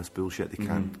and all this bullshit, they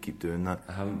can't keep doing that.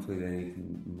 I haven't played any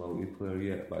multiplayer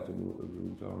yet, but I don't know what the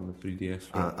rules are on the 3DS.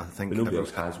 I think but nobody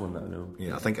else has one that I know.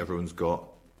 Yeah, I think everyone's got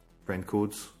friend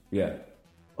codes. Yeah.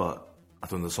 But I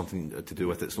don't know, there's something to do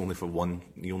with it. It's only for one.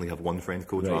 You only have one friend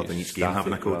code rather than each game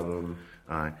having a code.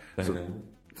 Aye.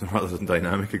 Rather than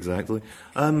dynamic, exactly.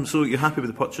 So you're happy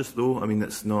with the purchase, though? I mean,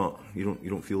 it's not. You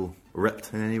don't feel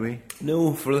ripped in any way?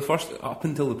 No. For the first, up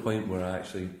until the point where I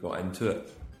actually got into it,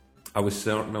 I was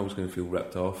certain I was going to feel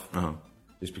ripped off.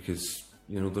 Just because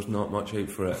there's not much out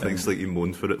for it. It's like you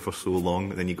moaned for it for so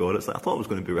long, and then you got it. It's like I thought I was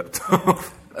going to be ripped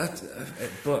off.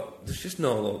 But there's just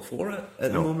not a lot for it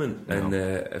at the moment. And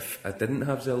if I didn't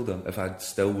have Zelda, if I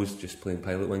still was just playing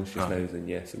Pilot Wings just now, then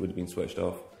yes, it would have been switched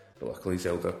off. But luckily,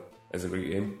 Zelda is a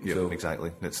great game. Yeah, so.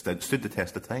 Exactly. It stood the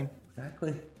test of time.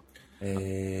 Exactly.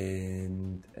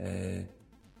 And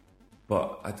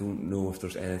but I don't know if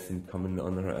there's anything coming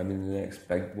on the. I mean, the next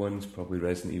big one's probably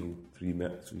Resident Evil 3D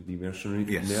Mercenaries.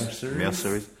 Yes,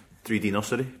 Mercenaries. 3D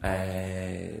Nursery.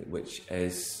 Which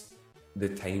is the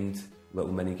timed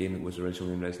little mini game that was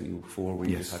originally in Resident Evil 4, where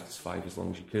you just had to survive as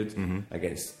long as you could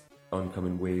against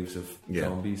oncoming waves of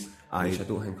zombies, which I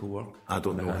don't think will work. I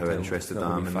don't know how interested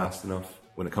I am in fast that. Enough.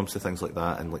 When it comes to things like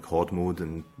that and like Horde mode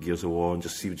and Gears of War and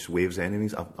just waves of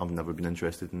enemies, I've never been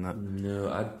interested in that. No,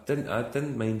 I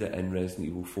didn't mind it in Resident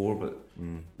Evil 4, but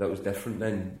that was different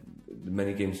then. the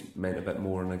mini games meant a bit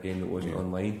more in a game that wasn't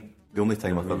online. The only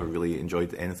time I've ever really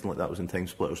enjoyed anything like that was in Time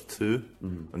Splitters 2,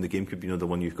 on the GameCube. You know, the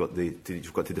one you've got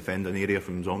to defend an area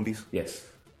from zombies. Yes,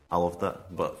 I loved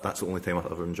that, but that's the only time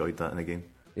I've ever enjoyed that in a game.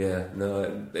 Yeah,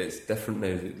 no, it's different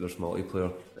now that there's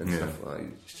multiplayer and stuff like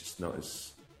that. It's just not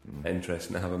as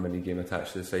interesting to have a mini game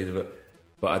attached to the side of it.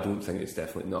 But I don't think it's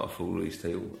definitely not a full release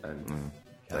title. And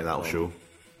Like that'll show.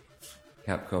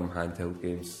 Capcom handheld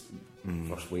games,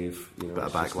 first wave, you know, Bit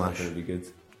of it's just not backlash. going to be good.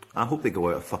 I hope they go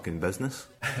out of fucking business.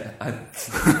 I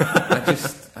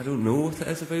don't know what it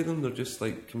is about them. They're just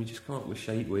like, can we just come up with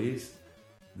shite ways?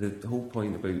 The whole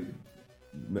point about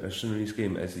Mercenaries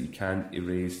game is that you can't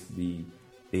erase the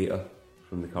data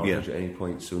from the cartridge at any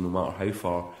point. So no matter how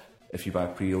far, if you buy a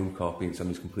pre-owned copy and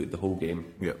somebody's completed the whole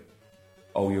game,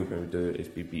 all you're going to do is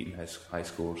be beating his high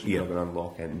scores. You're not going to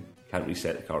unlock it and can't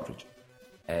reset the cartridge.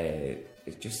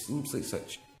 It just seems like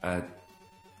such a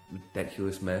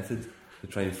ridiculous method to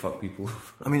try and fuck people.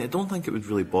 I mean, I don't think it would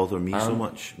really bother me so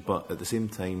much, but at the same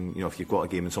time, you know, if you've got a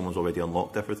game and someone's already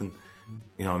unlocked everything,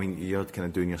 you know, I mean, you're kind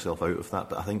of doing yourself out of that.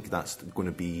 But I think that's going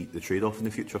to be the trade-off in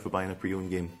the future for buying a pre-owned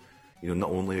game. You know,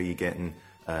 not only are you getting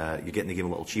the game a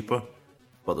little cheaper,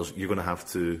 but you're going to have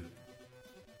to,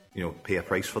 you know, pay a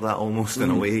price for that almost in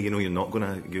a way. You know, you're not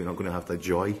going to have the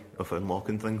joy of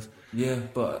unlocking things. Yeah,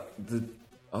 but the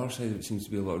other side of it seems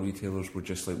to be a lot of retailers were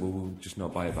just like, well, we'll just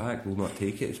not buy it back. We'll not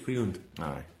take it as pre-owned.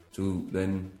 Aye. So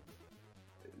then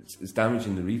it's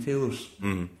damaging the retailers.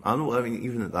 I know. I mean,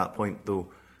 even at that point, though,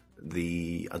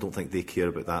 I don't think they care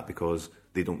about that because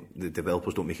the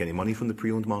developers don't make any money from the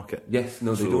pre-owned market. Yes,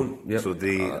 no, they don't. Yep. So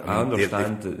I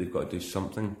understand that they've got to do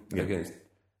something against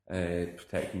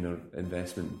protecting their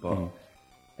investment, but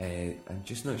I'm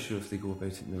just not sure if they go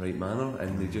about it in the right manner,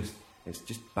 and it's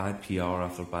just bad PR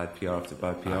after bad PR after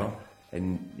bad PR.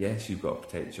 And yes, you've got to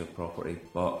protect your property,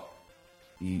 but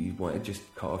you want to just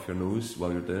cut off your nose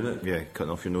while you're doing it. Yeah,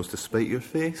 cutting off your nose to spite your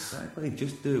face. Exactly,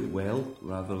 just do it well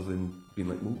rather than being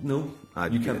like, well, no,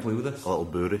 you can't play with this. A little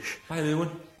boorish. Buy a new one.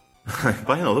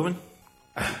 Buy another one.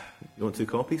 You want 2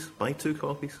 copies? Buy 2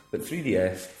 copies. But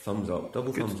 3DS, thumbs up,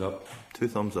 double thumbs up. 2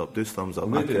 thumbs up, do thumbs up.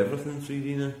 I'm going to do everything in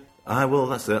 3D now. Well,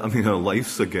 that's it. I mean, our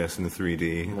life's, I guess, in the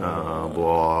 3D.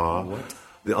 Blah. What?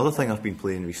 The other thing I've been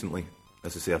playing recently,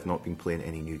 as I say, I've not been playing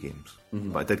any new games.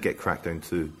 But I did get Crackdown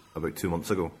 2 about 2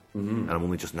 months ago, and I'm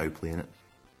only just now playing it.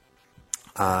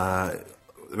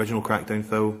 Original Crackdown,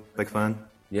 Phil, big fan?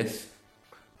 Yes.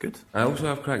 Good. I also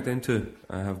have Crackdown 2.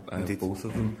 I have both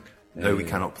of them. Now we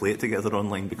cannot play it together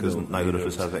online because neither of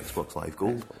us have Xbox Live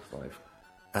Gold. Xbox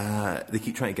Live. They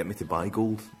keep trying to get me to buy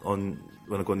gold when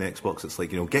I go on the Xbox. It's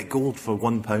like, you know, get gold for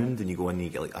 £1, and you go in and you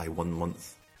get like 1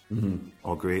 month.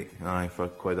 Oh, great! For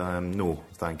quite no,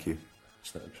 thank you.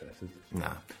 Just not interested.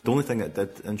 Nah. The only thing that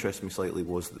did interest me slightly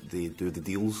was that they do the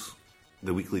deals.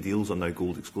 The weekly deals are now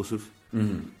gold exclusive.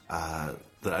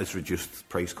 There is reduced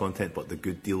price content, but the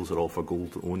good deals are all for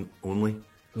gold only.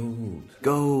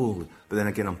 Gold. But then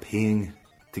again, I'm paying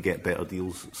to get better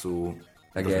deals, so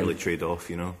it doesn't really trade off,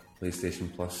 you know.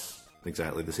 PlayStation Plus.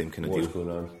 Exactly the same kind of What's deal.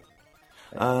 going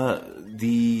on?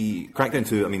 The Crackdown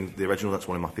 2, I mean, the original, that's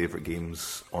one of my favourite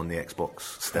games on the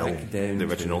Xbox still. Crackdown the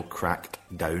original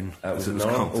Crackdown. It was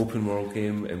another open world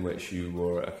game in which you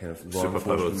were a kind of law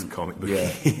superpowered comic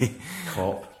book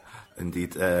cop.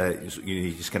 Indeed.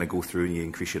 You just kind of go through and you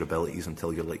increase your abilities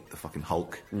until you're like the fucking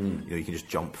Hulk. You know, you can just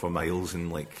jump for miles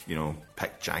and, like, you know,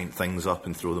 pick giant things up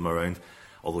and throw them around,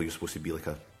 although you're supposed to be like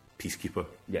a peacekeeper.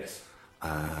 Yes.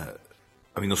 I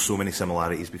mean, there's so many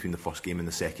similarities between the first game and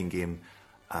the second game,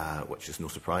 which is no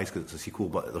surprise because it's a sequel,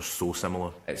 but they're so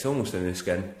similar. It's almost a new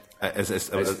skin.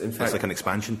 It's like an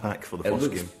expansion pack for the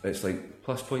first game. It's like,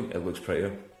 plus point, it looks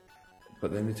prettier,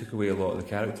 but then they took away a lot of the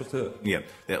character to it. Yeah,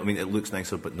 I mean, it looks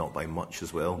nicer, but not by much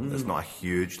as well. It's not a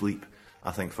huge leap, I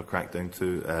think, for Crackdown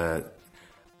 2.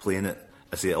 Playing it,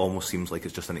 I say, it almost seems like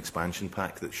it's just an expansion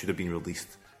pack that should have been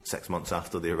released 6 months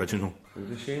after the original. It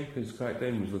was a shame because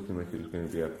Crackdown was looking like it was going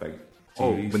to be a big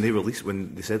series. Oh,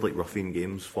 when they said like Ruffian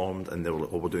Games formed and they were like,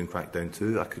 oh, we're doing Crackdown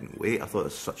 2, I couldn't wait. I thought it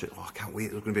was such a, I can't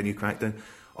wait, there's going to be a new Crackdown.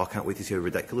 Oh, I can't wait to see how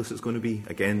ridiculous it's going to be.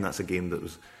 Again, that's a game that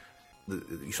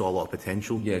you saw a lot of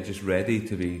potential. Yeah, just ready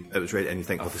to be. It was ready, and you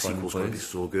think, the sequel's going to be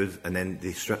so good. And then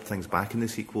they stripped things back in the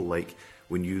sequel, like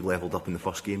when you leveled up in the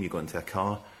first game, you got into a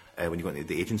car. When you got into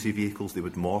the agency vehicles, they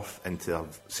would morph into a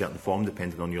certain form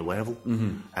depending on your level.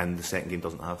 And the second game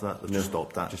doesn't have that. They've just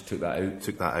stopped that. Just took that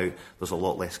out. There's a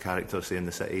lot less characters, say, in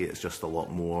the city. It's just a lot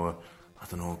more, I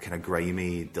don't know, kind of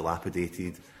grimy,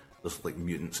 dilapidated. There's like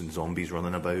mutants and zombies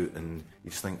running about, and you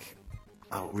just think,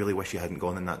 I really wish you hadn't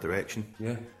gone in that direction.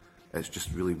 Yeah. It's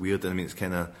just really weird. I mean, it's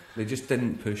kind of... They just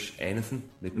didn't push anything.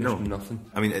 They pushed nothing.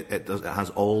 I mean, it has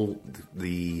all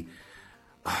the...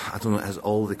 I don't know, it has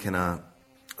all the kind of...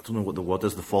 I don't know what the word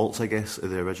is, the faults, I guess, of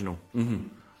the original.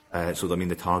 So, I mean,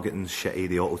 the targeting's shitty,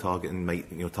 the auto-targeting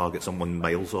might target someone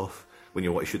miles off when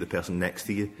you want to shoot the person next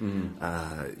to you.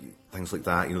 Things like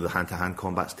that. The hand-to-hand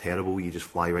combat's terrible. You just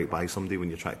fly right by somebody when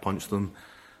you try to punch them.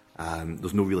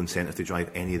 There's no real incentive to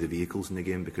drive any of the vehicles in the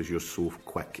game because you're so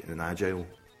quick and agile.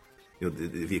 The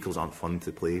vehicles aren't fun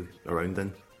to play around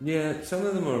in. Yeah, some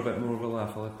of them are a bit more of a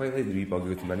laugh. I quite like the wee buggy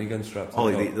with the minigun straps.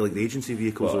 The agency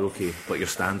vehicles are okay, but your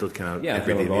standard kind of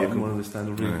everyday vehicle. One of the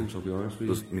standard vehicles, I'll be honest with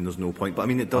you. There's no point. But I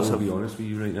mean, it does I'll be honest with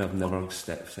you right now, I've never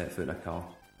set foot in a car.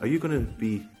 Are you going to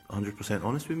be 100%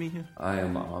 honest with me here? I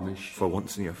am Amish. For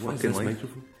once in your what fucking life.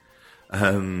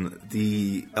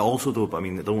 Also though, but I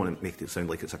mean, I don't want to make it sound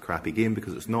like it's a crappy game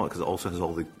because it's not, because it also has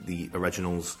all the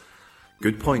original's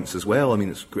good points as well. I mean,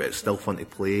 it's great, it's still fun to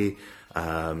play.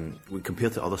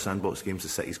 Compared to other sandbox games, the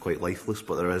city's quite lifeless,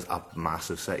 but there is a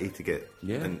massive city to get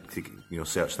and to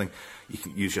search thing. You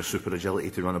can use your super agility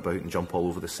to run about and jump all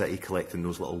over the city, collecting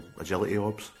those little agility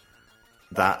orbs.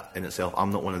 That in itself,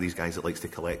 I'm not one of these guys that likes to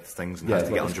collect things and has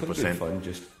to get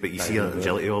 100%. But you see an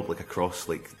agility orb like across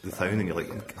like the town, and you're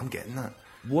like, I'm getting that.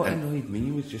 What annoyed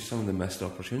me was just some of the missed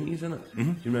opportunities in it. Do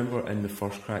you remember in the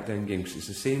first Crackdown games, it's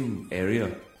the same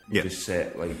area, just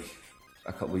set like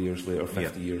a couple of years later,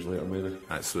 50 years later maybe.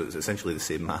 So it's essentially the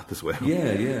same map as well. Yeah,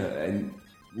 and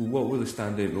what were the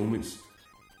standout moments?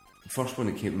 The first one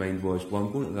that came to mind was, well,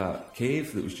 I'm going to that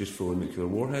cave that was just full of nuclear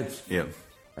warheads. Yeah.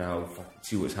 And I'll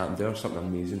see what's happened there. Something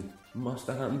amazing must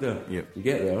have happened there. Yeah. You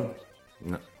get there,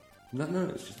 no,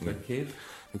 it's just a big cave.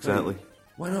 Exactly. Like,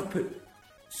 why not put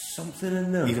something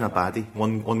in there? Even a baddie,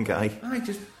 one guy.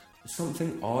 Just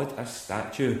something odd, a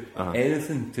statue,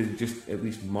 anything to just at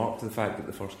least mark the fact that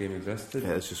the first game existed.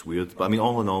 Yeah, it's just weird. But I mean,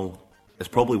 all in all, it's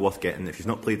probably worth getting. If you've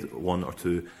not played 1 or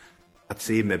 2, I'd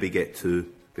say maybe get 2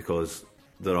 because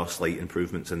there are slight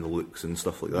improvements in the looks and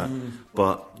stuff like that.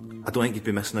 But I don't think you'd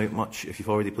be missing out much if you've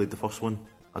already played the first one.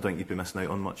 I don't think you'd be missing out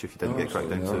on much if you didn't get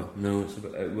Crackdown 2. No,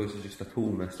 it was just a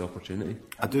total missed opportunity.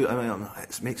 I mean,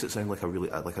 it makes it sound like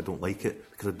I don't like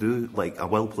it, because I do. I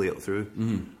will play it through.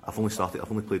 I've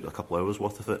only played a couple hours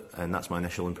worth of it, and that's my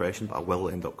initial impression. But I will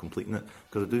end up completing it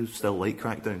because I do still like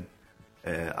Crackdown.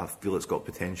 I feel it's got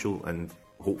potential, and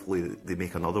hopefully they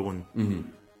make another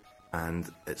one. And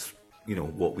it's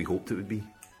what we hoped it would be.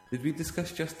 Did we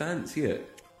discuss Just Dance yet?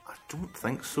 I don't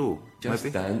think so.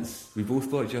 Just Dance. We both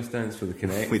thought Just Dance for the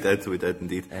Kinect. we did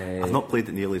indeed. I've not played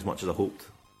it nearly as much as I hoped.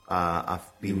 I've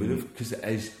been... because it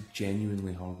is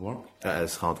genuinely hard work. It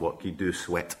is hard work. You do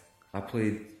sweat. I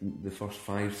played the first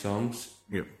 5 songs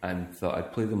and thought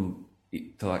I'd play them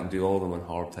till I can do all of them on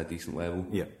hard to a decent level.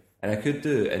 Yeah. And I could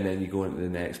do it, and then you go into the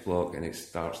next block and it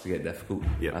starts to get difficult.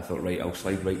 Yeah. I thought, right, I'll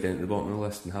slide right down to the bottom of the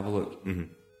list and have a look.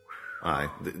 Aye,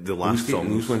 the last songs...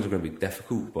 Those ones are going to be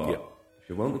difficult, but if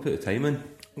you're willing to put the time in...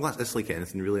 Well, it's like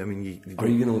anything, really. I mean, are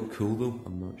you going to look cool, though?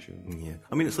 I'm not sure. Yeah.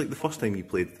 I mean, it's like the first time you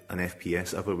played an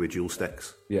FPS ever with dual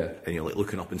sticks. Yeah. And you're like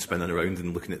looking up and spinning around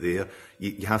and looking at the air.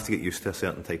 You have to get used to a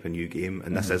certain type of new game,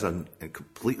 and this is a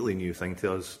completely new thing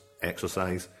to us,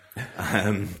 exercise.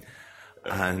 And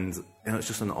it's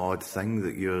just an odd thing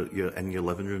that you're in your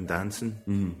living room dancing,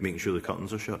 making sure the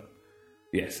curtains are shut.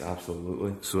 Yes,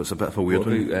 absolutely. So it's a bit of a weird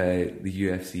one. What about the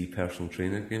UFC personal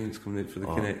trainer game that's coming out for the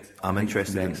Kinect? I'm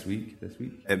interested this week.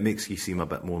 It makes you seem a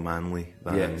bit more manly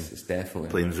than it's definitely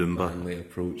playing a Zumba. Manly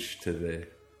approach to the...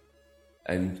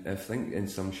 And I think in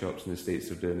some shops in the States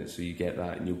they're doing it so you get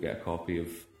that and you'll get a copy of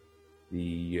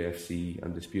the UFC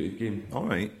Undisputed game.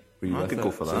 Alright, I could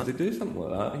go for that. So they do something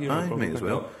like that here. I might as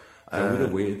well. I would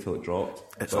have waited till it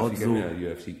dropped. It's odd if you give me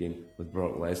a UFC game with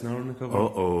Brock Lesnar on the cover.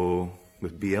 Uh-oh.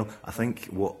 With BL, I think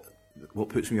what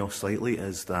puts me off slightly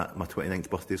is that my 29th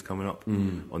birthday is coming up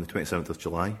on the 27th of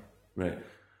July. Right.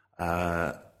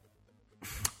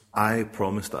 I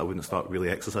promised that I wouldn't start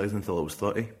really exercising until I was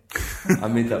 30. I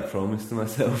made that promise to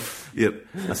myself. Yep.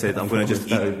 I said I'm going to just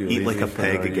eat like a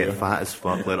pig and get fat as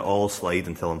fuck, let it all slide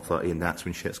until I'm 30, and that's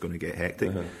when shit's going to get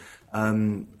hectic.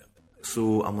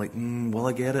 So I'm like, will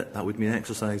I get it? That would mean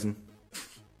exercising.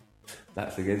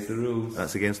 That's against the rules.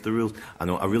 That's against the rules. I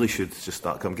know, I really should just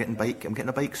start. I'm getting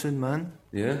a bike soon, man.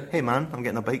 Yeah? Hey, man, I'm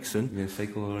getting a bike soon. You're going to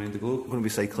cycle around the globe? I'm going to be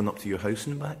cycling up to your house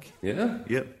and back. Yeah?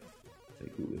 Yep.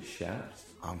 Cycle to the shops.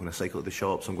 I'm going to cycle to the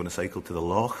shops. I'm going to cycle to the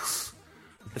lochs.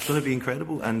 It's going to be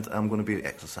incredible, and I'm going to be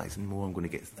exercising more. I'm going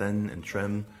to get thin and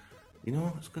trim.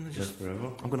 It's going to just... Live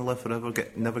forever. I'm going to live forever,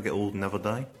 never get old, never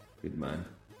die. Good man.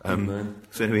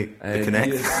 So anyway, the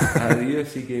Kinect. The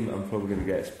UFC game I'm probably going to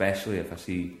get, especially if I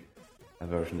see a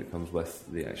version that comes with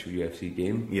the actual UFC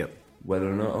game. Yep. Whether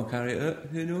or not I'll carry it out,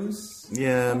 who knows?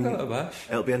 Yeah, I'll give it a bash.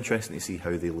 It'll be interesting to see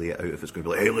how they lay it out. If it's going to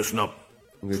be like, hey, listen up.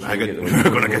 I'm going to try and get the wife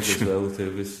on board as well, the two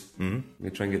of us. I'm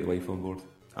going to try and get the wife on board.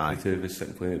 Aye. The two of us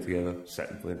sitting playing it together,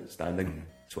 sitting playing it, standing,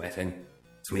 sweating.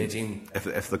 If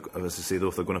as I say though,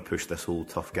 if they're going to push this whole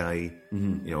tough guy,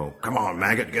 you know, come on,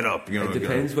 maggot, get up. You know, it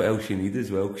depends what else you need as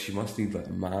well, because you must need like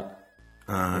a mat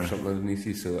or something underneath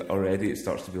you. So already it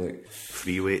starts to be like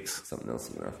free weights. Something else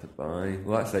I'm going to have to buy.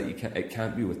 Well, that's it. It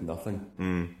can't be with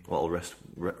nothing. Little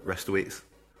wrist weights.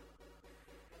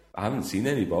 I haven't seen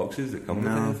any boxes that come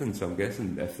with anything, so I'm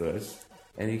guessing if there is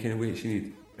any kind of weights you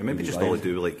need. It maybe just all to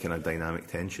do with like kind of dynamic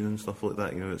tension and stuff like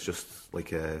that. You know, it's just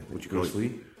like what do you call Bruce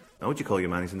Lee? What do you call your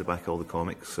man? He's in the back of all the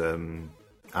comics.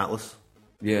 Atlas.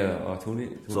 Yeah, Tony.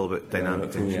 It's all about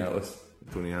dynamic tension.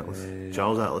 Tony Atlas.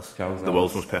 Charles Atlas. The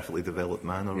world's most perfectly developed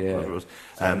man, or whatever it was.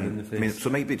 I mean, so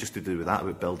it might be just to do with that,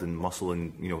 about building muscle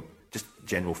and, you know, just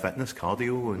general fitness,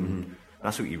 cardio, and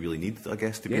that's what you really need, I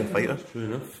guess, to be a fighter. That's true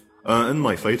enough. In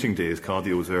my fighting days,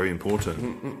 cardio is very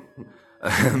important.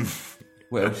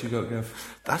 What else you got,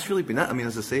 Gav? That's really been it. I mean,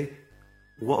 as I say,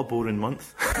 what a boring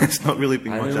month. It's not really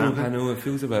been much happening. I know, it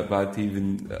feels a bit bad to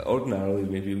even... Ordinarily,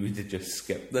 maybe we'd have just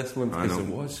skipped this one because there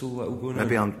was so little going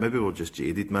on. Maybe we're just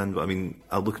jaded, man, but I mean,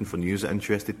 I'm looking for news that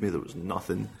interested me. There was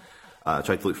nothing. I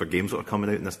tried to look for games that are coming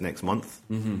out in this next month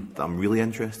that I'm really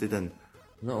interested in.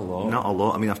 Not a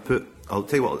lot. I mean, I'll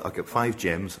tell you what, I've got 5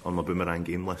 gems on my Boomerang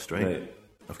game list, right?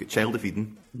 I've got Child of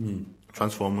Eden,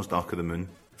 Transformers Dark of the Moon.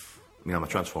 I mean, I'm a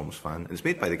Transformers fan. And it's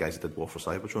made by the guys that did War for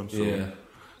Cybertron, so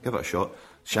give it a shot.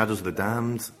 Shadows of the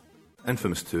Damned,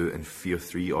 Infamous 2, and Fear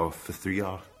 3, or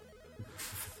F3R,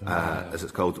 as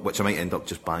it's called, which I might end up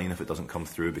just buying if it doesn't come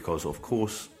through, because, of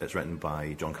course, it's written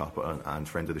by John Carpenter and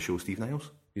friend of the show, Steve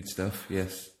Niles. Good stuff,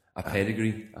 yes. A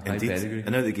pedigree, a high pedigree.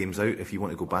 And now the game's out, if you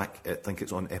want to go back, I think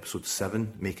it's on episode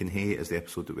 7. Making Hay is the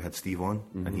episode that we had Steve on,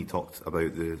 and he talked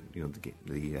about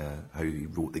how he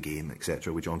wrote the game,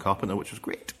 etc., with John Carpenter, which was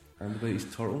great. And about his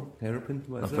turtle, Terrapin,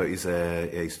 what is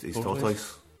it? About his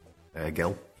tortoise,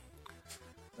 Gil.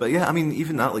 But yeah, I mean,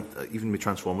 even that, like, even with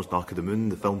Transformers Dark of the Moon,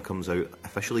 the film comes out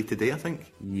officially today, I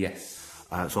think. Yes.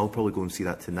 So I'll probably go and see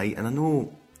that tonight, and I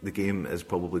know the game is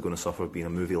probably going to suffer being a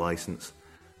movie licence.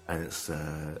 And it's,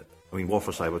 I mean, War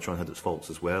for Cybertron had its faults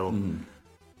as well,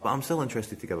 but I'm still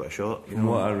interested to give it a shot. From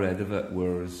what I read of it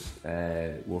was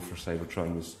War for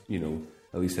Cybertron was, you know,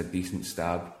 at least a decent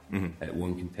stab at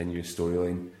one continuous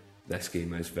storyline. This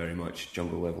game is very much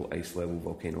jungle level, ice level,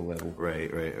 volcano level. Right.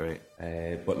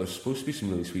 But there's supposed to be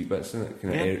some really sweet bits in it.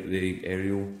 Kind of the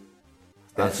aerial.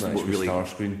 That's what really star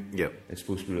screen. Yep, it's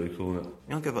supposed to be really cool.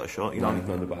 I'll give it a shot.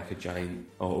 Landing on the back of giant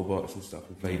Autobots and stuff,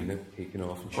 and fighting them, taking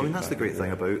off. And I mean, that's the great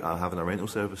thing about having a rental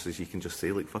service, is you can just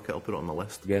say, like, fuck it, I'll put it on my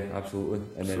list. Yeah, absolutely.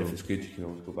 And then if it's good, you can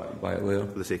always go back and buy it later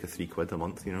for the sake of £3 a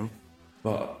month, you know.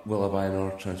 But will I buy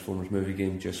another Transformers movie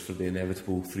game just for the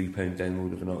inevitable £3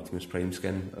 download of an Optimus Prime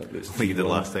skin? Like you did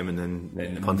last time, and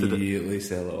then punted immediately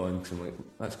sell it on, because I'm like,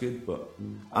 that's good. But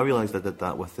I realised I did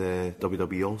that with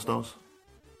WWE All Stars.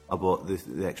 I bought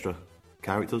the extra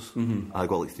characters. I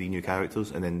got like 3 new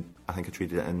characters, and then I think I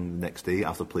traded it in the next day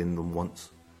after playing them once.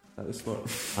 That was smart.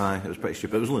 Aye, it was pretty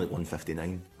stupid. It was only like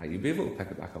 $1.59. You'll be able to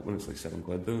pick it back up when it's like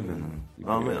 £7 though, and then you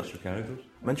can get extra characters.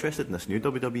 I'm interested in this new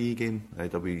WWE game,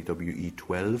 WWE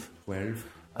 12. 12.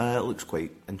 It looks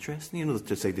quite interesting. You know, they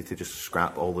decided to just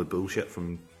scrap all the bullshit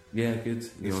from. Yeah, good.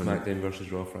 The SmackDown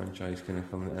vs Raw franchise kind of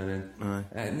coming in.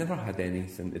 It never had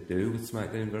anything to do with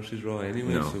SmackDown vs Raw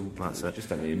anyway, no, so that's it's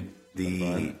just a name.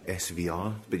 The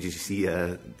SVR, but did you see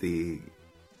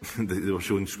they were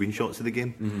showing screenshots of the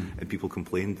game, and people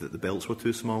complained that the belts were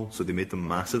too small, so they made them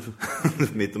massive.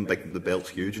 They've made them big. The belts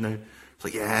huge now. It's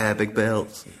like, yeah, big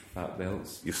belts. Fat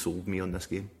belts. You sold me on this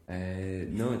game.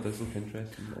 No, it does look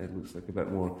interesting. It looks like a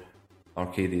bit more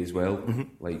arcadey as well,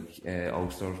 like All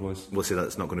Stars was. We'll say that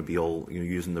it's not going to be all, you know,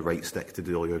 using the right stick to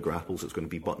do all your grapples. It's going to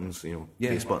be buttons, you know,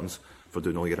 base buttons for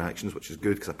doing all your actions, which is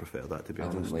good, because I prefer that, to be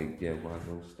honest. I don't like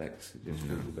waggle sticks. It just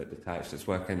feels a bit detached. That's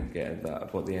why I couldn't get into that. I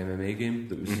bought the MMA game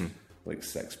that was like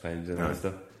 £6 and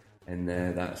stuff, and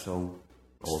that's all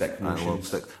stick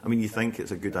motions. I mean, you think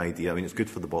it's a good idea. I mean, it's good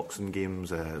for the boxing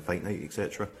games, Fight Night,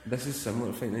 etc. This is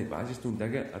similar to Fight Night, but I just don't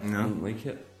dig it. I don't like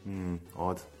it.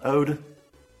 Odd.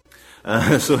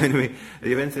 So anyway, do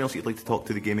you have anything else you'd like to talk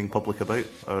to the gaming public about,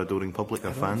 or adoring public,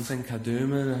 or fans? I don't think I do,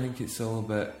 man. I think it's all a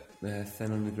bit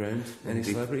thin on the ground. Any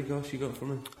celebrity goss you got for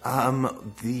me?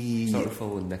 Started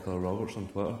following Nicola Roberts on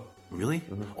Twitter. Really?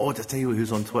 Oh, did I tell you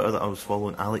who's on Twitter that I was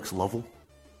following? Alex Lovell.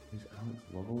 Who's Alex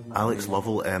Lovell? Alex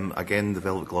Lovell, again, the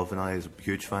Velvet Glove and I is a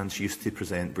huge fan. She used to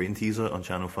present Brain Teaser on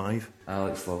Channel 5.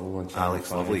 Alex Lovell on Channel 5.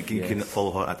 Alex Lovely. You can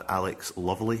follow her at Alex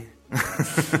Lovely.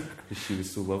 She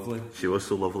was so lovely. She was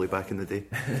so lovely back in the day.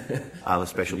 I have a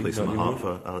special place in my heart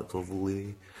for Alex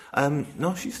Lovely.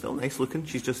 No, she's still nice looking.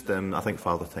 She's just, I think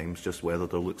Father Time's just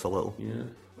weathered her looks a little. Yeah.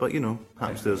 But,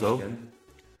 happens to us all.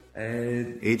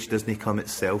 Age doesn't come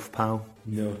itself, pal.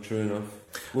 No, true enough.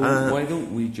 Well, why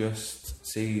don't we just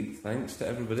say thanks to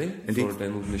everybody for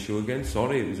downloading the show again?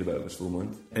 Sorry, it was a bit of a slow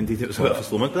month. Indeed, it was a bit of a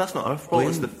slow month, but that's not our fault.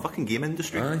 It's the fucking game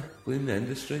industry. Aye, blame the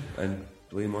industry and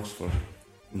blame us for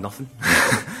nothing.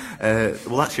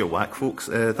 Well, that's your whack, folks.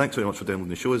 Thanks very much for downloading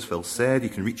the show. As Phil said, you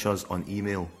can reach us on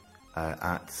email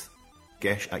at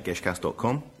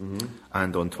gesh@geshcast.com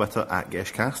and on Twitter at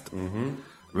geshcast.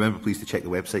 Remember, please, to check the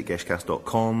website,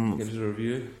 geshcast.com. Give us a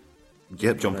review.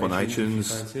 Yep, jump on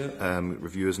iTunes,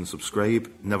 review us and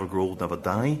subscribe. Never grow old, never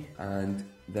die. And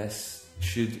this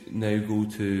should now go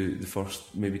to the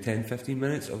first maybe 10-15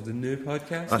 minutes of the new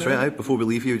podcast. That's right. Before we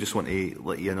leave you, we just want to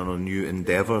let you in on a new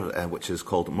endeavour, which is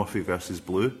called Murphy vs.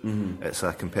 Blue. It's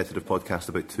a competitive podcast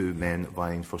about two men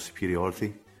vying for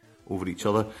superiority over each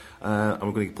other, and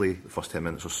we're going to play the first 10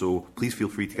 minutes or so. Please feel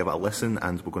free to give it a listen,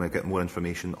 and we're going to get more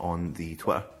information on the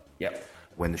Twitter. Yep.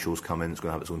 When the show's come in, it's going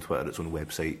to have its own Twitter, its own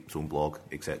website, its own blog,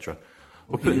 etc.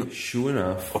 We're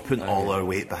putting all our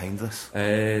weight behind this.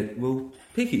 We'll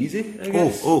take it easy, I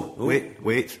guess.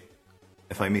 Wait.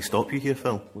 If I may stop you here,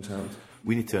 Phil. What's happened?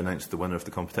 We need to announce the winner of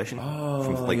the competition.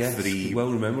 From yes.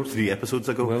 3 episodes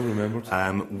ago. Well remembered.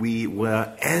 We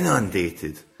were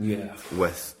inundated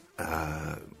with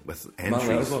entries. My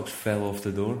letterbox fell off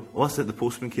the door. Well, that's it. The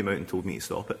postman came out and told me to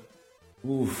stop it.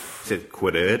 Oof. He said,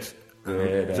 quit it.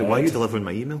 So why are you delivering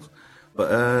my emails?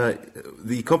 But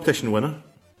the competition winner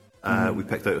we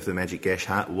picked out of the Magic Gesh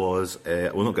hat was,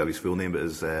 we'll not give his full name, but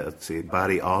is, I'd say,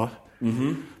 Barry R.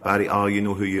 Barry R, you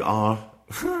know who you are.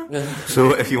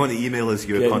 So if you want to email us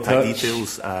your contact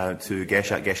details to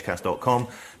gesh@geshcast.com,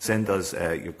 send us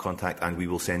your contact and we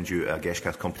will send you a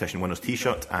Geshcast competition winners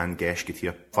t-shirt and Gesh Get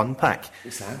Here fun pack.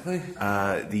 Exactly.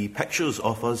 The pictures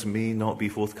of us may not be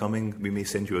forthcoming. We may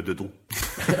send you a doodle.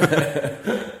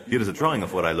 Here is a drawing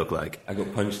of what I look like. I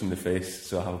got punched in the face,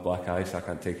 so I have a black eye, so I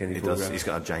can't take any photographs. He's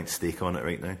got a giant steak on it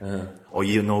right now. Oh,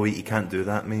 you can't do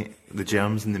that, mate. The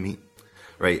germs in the meat.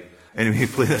 Right. Anyway,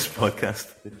 play this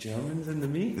podcast. The Germans in the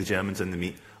meat? The Germans in the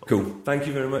meat. Cool. Thank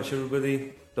you very much,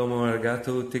 everybody. Domo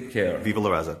arigato. Take care. Viva la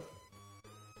raza.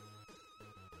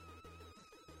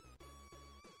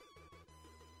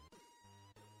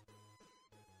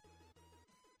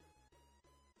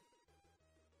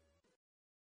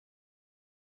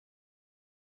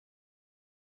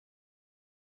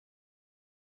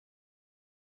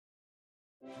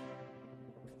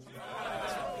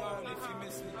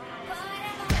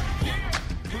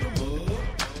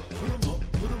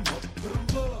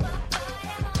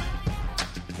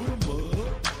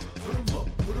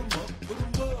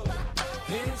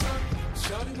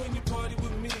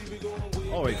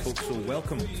 Alright folks, so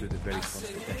welcome to the very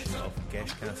first edition of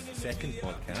Geshcast's second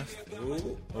podcast.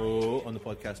 On the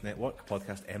Podcast Network,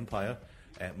 Podcast Empire,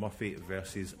 Murphy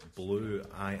vs. Blue.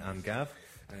 I am Gav.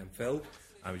 I am Phil.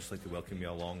 I would just like to welcome you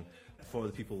along. For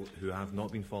the people who have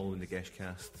not been following the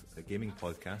Geshcast gaming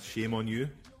podcast, shame on you.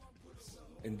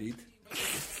 Indeed.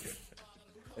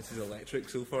 This is electric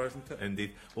so far, isn't it?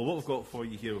 Indeed. Well, what we've got for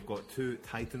you here, we've got two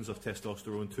titans of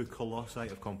testosterone, two colossi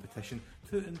of competition,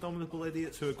 two indomitable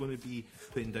idiots who are going to be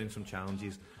putting down some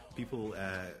challenges. People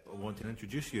want to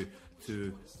introduce you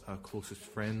to our closest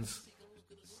friends,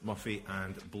 Murphy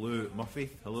and Blue.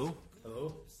 Murphy, hello.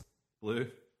 Hello.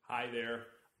 Blue. Hi there.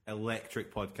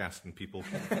 Electric podcasting, people.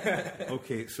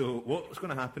 Okay, so what's going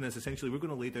to happen is essentially we're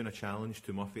going to lay down a challenge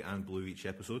to Murphy and Blue each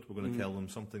episode. We're going to tell them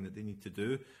something that they need to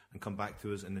do and come back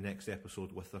to us in the next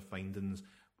episode with their findings,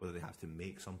 whether they have to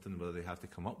make something, whether they have to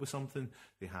come up with something,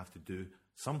 they have to do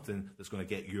something that's going to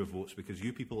get your votes, because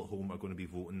you people at home are going to be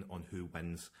voting on who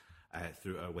wins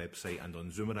through our website and on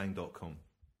Zoomerang.com.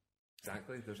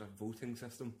 Exactly, there's a voting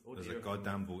system. There's a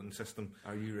goddamn voting system.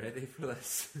 Are you ready for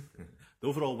this? The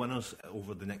overall winners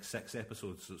over the next 6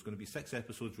 episodes, so it's going to be 6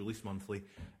 episodes released monthly.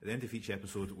 At the end of each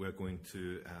episode, we're going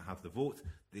to have the vote.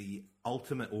 The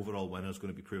ultimate overall winner is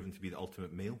going to be proven to be the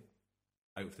ultimate male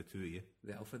out of the two of you.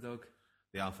 The alpha dog.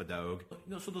 The alpha dog.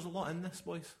 So there's a lot in this,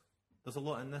 boys. There's a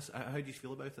lot in this. How do you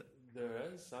feel about it? There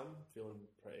is. I'm feeling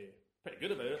pretty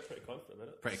good about it, pretty confident about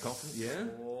it. Pretty confident? Yeah.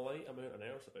 Slight amount of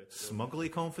nerves about it. Smugly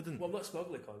confident? Well, I'm not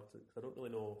smugly confident, because I don't really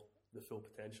know the full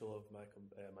potential of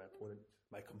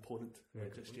my component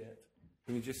just yet.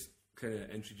 Can we just kind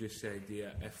of introduce the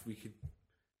idea, if we could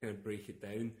kind of break it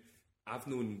down? I've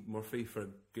known Murphy for a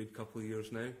good couple of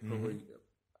years now, probably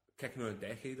kicking on a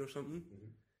decade or something.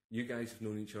 You guys have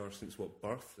known each other since what,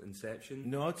 birth, inception?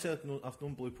 No, I'd say I've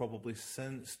known Blue probably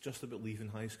since just about leaving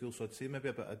high school, so I'd say maybe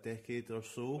about a decade or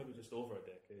so. Maybe just over a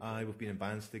decade. Aye, we've been in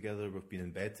bands together, we've been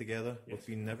in bed together, we've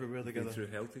been everywhere Been together. through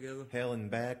hell together. Hell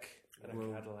and back. And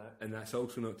a Cadillac. And that's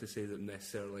also not to say that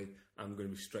necessarily I'm going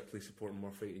to be strictly supporting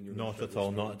Murphy and you're Not at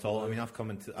all, not at all. I mean, I've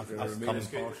come into, I've come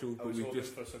impartial, I but was we've hoping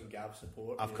just for some Gav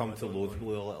support. I've come to loathe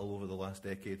Blue a little over the last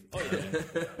decade. Oh, yeah.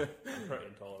 I'm pretty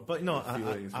intolerant. But no,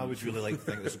 Feelings I would really like to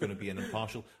think this is going to be an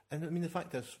impartial. And I mean, the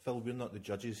fact is, Phil, we're not the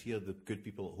judges here. The good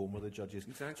people at home are the judges.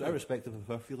 Exactly. So, irrespective of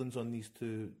our feelings on these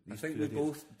two, I think we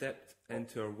both dipped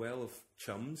into our well of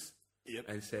chums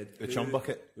and said The who chum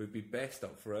bucket. would be best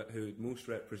up for it, who would most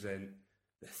represent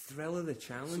the thrill of the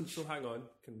challenge. So hang on,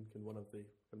 can one of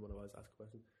us ask a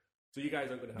question? So you guys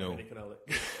aren't going to have No. any kind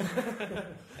of like...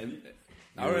 And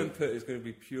our input is going to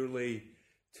be purely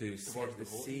to set the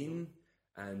scene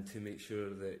and to make sure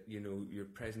that, you know, your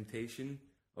presentation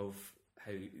of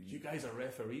how You guys are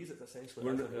referees, it's essentially...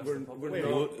 We're us not- against we're- the public. we're Wait,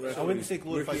 not- wait, I wouldn't say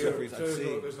glorified here- referees. So I'd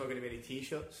say there's not going to be any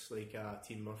T-shirts, like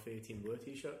Team Murphy, Team Blue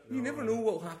T-shirt? you never know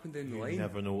what will happen down the you line.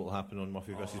 never know what will happen on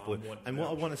Murphy versus Blue. I'm wanting And what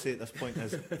I want to say at this point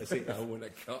is, I want a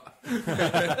cut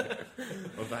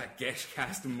of that Gesh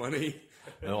casting money.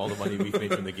 all the money we've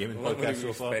made from the gaming All the money podcast so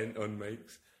we've far. spent on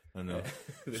mics. I know.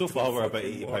 So far, we're about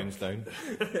 £80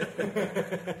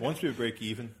 down. Once we break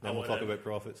even, then we'll talk about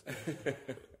profits.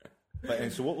 But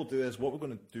and so what we'll do is, what we're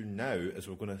going to do now is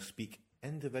we're going to speak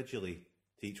individually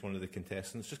to each one of the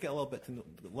contestants. Just get a little bit to know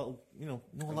a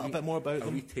little bit more about A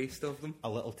them. wee taste of them. A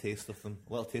little taste of them.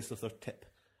 A little taste of their tip.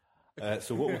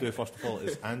 So what we'll do first of all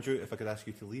is, Andrew, if I could ask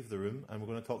you to leave the room, and we're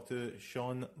going to talk to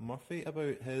Sean Murphy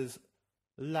about his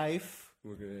life.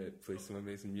 We're going to play some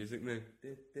amazing music now.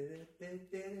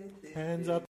 Hands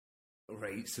up.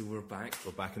 Right, so we're back.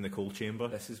 We're back in the cold chamber.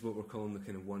 This is what we're calling the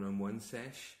kind of one-on-one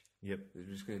sesh. Yep. We're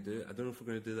just going to do it. I don't know if we're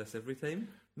going to do this every time.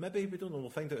 Maybe, we don't know. We'll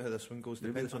find out how this one goes.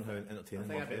 Depends on how I entertaining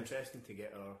think it'd Murphy be is. interesting to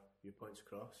get our viewpoints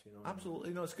across, you know. Absolutely.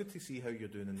 No, it's good to see how you're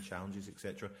doing in the challenges,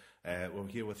 etc. We're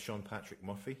here with Sean Patrick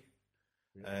Murphy.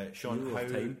 Sean, Euro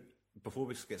of how, time. before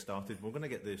we get started, we're going to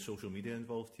get the social media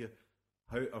involved here.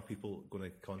 How are people going to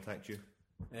contact you?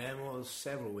 Well, there's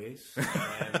several ways.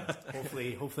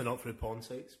 Hopefully not through porn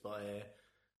sites, but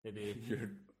maybe Your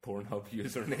Pornhub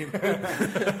username.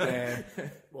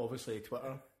 well, obviously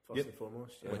Twitter first Yep. and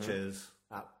foremost, Which is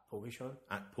at Pokeshawn.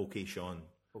 at PokeSean.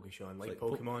 Pokeshawn, like like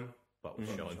Pokemon. But with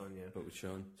Sean. Pokeshawn, yeah. But with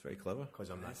Sean. It's very clever. Because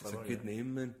I'm that That's a clever. good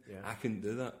name, man. Yeah. I couldn't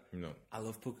do that. No. I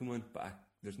love Pokemon, but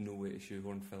there's no way to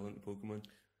shoehorn Phil into Pokemon.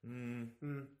 You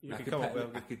I could could, come pick, up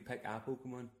with- I could pick a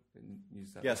Pokemon and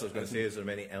use that. Yeah, so I was going to say, is there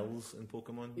many L's in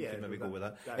Pokemon? We Yeah, could maybe that- go with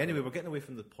that. that- Anyway, we're getting away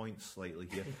from the points slightly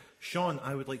here. Sean,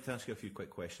 I would like to ask you a few quick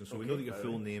questions. So we know that your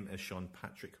full name is Sean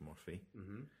Patrick Murphy.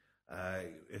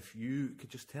 If you could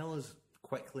just tell us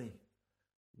quickly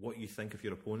what you think of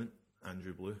your opponent,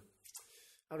 Andrew Blue.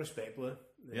 I respect Blue.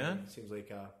 Yeah? Seems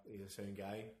like he's a sound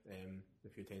guy. The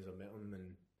few times I've met him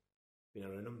and been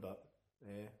around him, but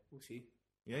we'll see.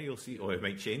 Yeah, you'll see. Oh, it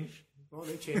might change. Well, it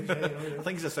may change. Yeah, I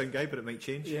think he's a sound guy, but it might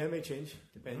change. yeah, it may change.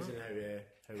 Depends on how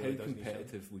How well he does in his job.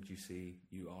 competitive would you say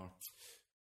you are?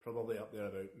 Probably up there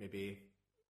about maybe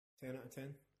 10 out of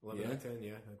 10. 11 out of 10,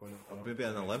 yeah. I'm going up there. Maybe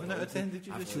an 11 out of 10, did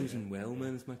you I've just chosen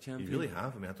Wellman as my You champion. really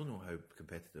have. I mean, I don't know how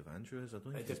competitive Andrew is. I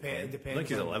don't think It he's depends. 10. It I depends. think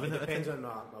he's on, 11 it out of 10. depends on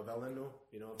my villain, though.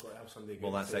 You know, I've got to have somebody good.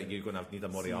 Well, that's to- it. You're going to need a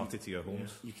Moriarty to your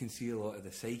homes. You can see a lot of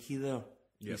the psyche there.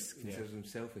 Yep. He considers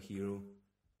himself a hero.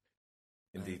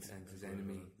 Indeed. And his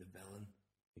enemy, the villain.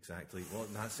 Exactly. Well,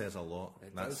 that says a lot.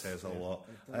 It That does, says a yeah, lot.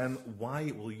 it does.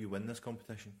 Why will you win this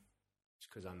competition? Just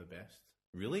because I'm the best.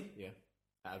 Really? Yeah.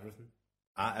 At everything,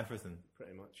 At everything.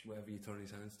 pretty much. Whatever you turn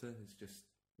his hands to is just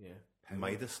Yeah.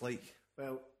 Midas like.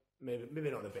 Well, maybe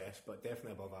not the best, but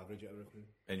definitely above average at everything.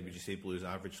 And would you say Blue's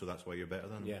average, so that's why you're better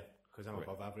than him? Yeah, because I'm Right.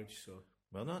 above average, so...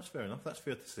 Well, no, that's fair enough. That's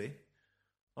fair to say.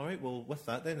 All right, well, with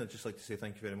that then, I'd just like to say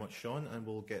thank you very much, Sean, and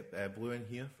we'll get Blue in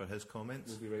here for his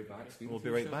comments. We'll be right back. We'll be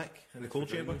right back in the cold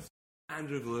chamber.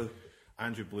 Andrew Blue.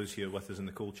 Andrew Blue's here with us in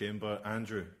the cold chamber.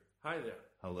 Andrew, Hi there.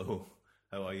 hello.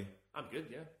 How are you? I'm good,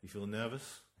 yeah. You feeling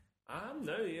nervous? I am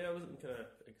now, yeah. I wasn't kind of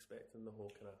expecting the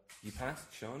whole kind of... You passed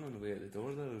Sean on the way out the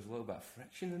door there. There was a little bit of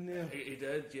friction in there. He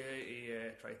did, yeah. He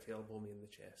tried to elbow me in the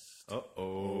chest.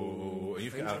 Uh-oh. And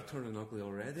you've Things got are a turning ugly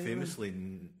already. famously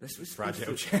This was fragile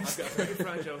supposed chest. I've got a very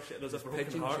fragile shit. There's a broken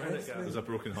pigeon heart in it, chest, guys. There's a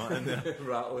broken heart in there.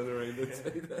 rattling around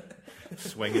inside.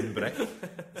 Swinging brick.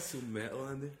 So metal,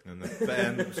 Andy.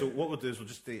 And so what we'll do is we'll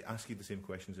just ask you the same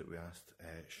questions that we asked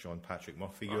Sean Patrick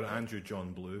Murphy. You're Andrew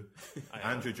John Blue.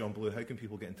 Andrew John Blue, how can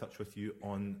people get in touch with you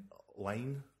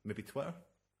online? maybe Twitter?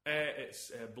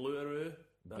 It's Bluearoo.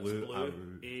 That's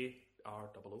Bluearoo.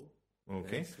 Bluearoo.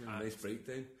 Okay. Nice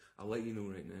breakdown. I'll let you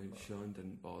know right now, Sean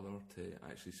didn't bother to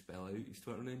actually spell out his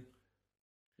Twitter name.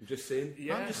 I'm just saying.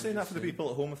 Yeah, I'm just saying that for the people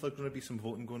at home if there's going to be some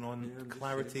voting going on. Yeah,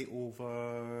 Clarity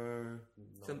over...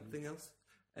 Something else.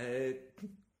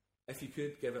 If you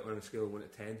could give it on a scale of 1 to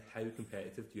 10, how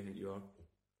competitive do you think you are?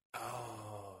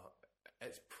 Oh,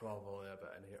 it's probably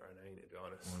about an 8 or a 9, to be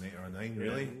honest. An 8 or a 9,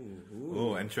 really? Ooh.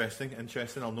 Oh, interesting.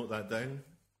 I'll note that down.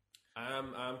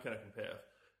 I'm kind of competitive,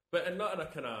 but not in a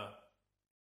kind of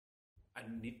I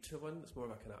need to win. It's more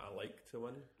of a kind of I like to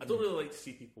win. I don't really like to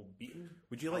see people beaten.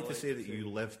 Would you like to say that you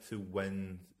live to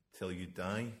win till you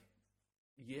die?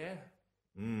 Yeah.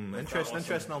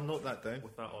 Interesting. I'll note that down.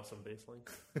 With that awesome baseline.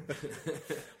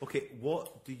 Okay,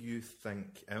 what do you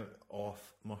think of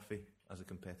Murphy as a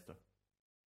competitor?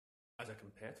 As a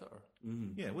competitor?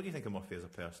 Yeah, what do you think of Murphy as a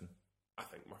person? I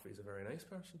think Murphy's a very nice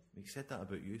person. He said that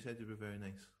about you. He said you were very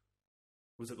nice.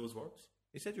 Was it those words?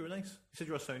 He said you were nice. He said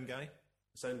you're a sound guy.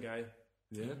 Sound guy.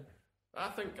 Yeah. I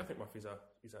think Murphy's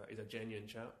a genuine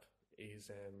chap.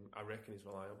 I reckon he's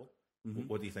reliable.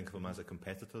 What do you think of him as a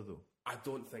competitor, though? I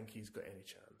don't think he's got any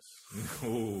chance.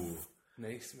 Oh,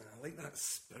 Nice, man. I like that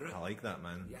spirit. I like that,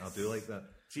 man. Yes. I do like that.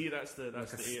 See, that's the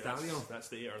 8 stallion. that's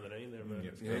the 8 or the 9 there, man.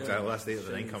 Yeah, exactly. That's the 8 or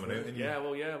the 9 coming out. Yeah,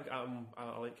 well, yeah.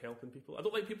 I like helping people. I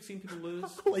don't like seeing people lose.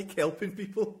 I like helping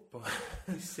people. But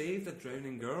You saved a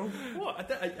drowning girl. what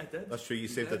I did. That's true. You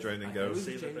saved a drowning He girl. was a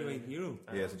Saved a genuine drowning- hero.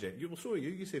 Yeah, it's a gen. Well, so are you.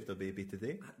 You saved a baby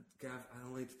today. Gav, I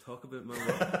don't like to talk about my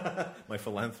work, My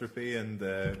philanthropy and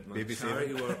my baby charity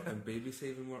saving. work and baby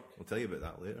saving work. We'll tell you about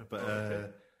that later.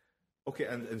 But okay,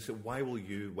 and so why will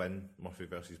you win Murphy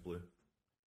versus Blue?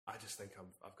 I just think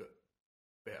I've got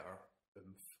better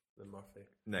than Murphy.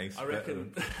 Nice. I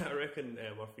reckon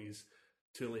Murphy's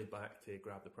too laid back to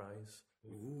grab the prize.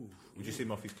 Ooh. Would you say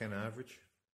Murphy's kind of average?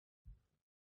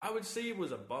 I would say he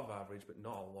was above average, but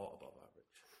not a lot above average.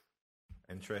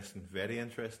 Interesting. Very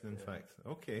interesting, in fact.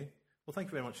 Okay. Well, thank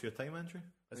you very much for your time, Andrew.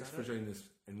 Thanks for joining us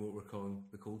in what we're calling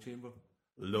the cold chamber.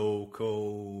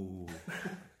 Loco.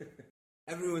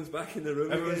 Everyone's back in the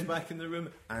room. Everyone's again. back in the room,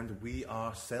 and we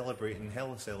are celebrating,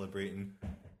 hella celebrating.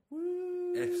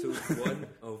 Woo. Episode 1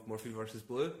 of Murphy vs.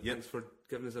 Blue. Yep. Thanks for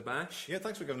giving us a bash. Yeah,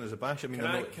 thanks for giving us a bash. I mean,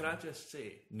 Can I just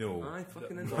say, no. Aye,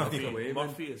 fucking that interrupt away, man.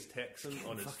 Murphy is texting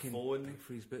on his Fucking phone. big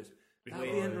freeze boots. Because-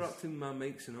 That'll be interrupting my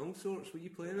mics and all sorts. Were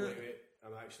you playing it? Wait,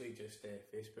 I'm actually just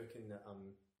Facebooking that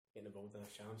I'm getting involved in a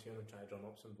challenge here and trying to drum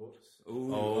up some votes.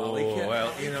 Oh, I like it. well,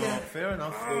 I like you know, it. fair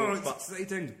enough. Oh, though, it's but,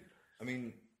 exciting. I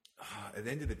mean, at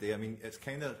the end of the day, I mean, it's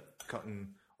kind of cutting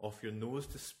off your nose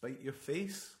to spite your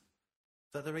face.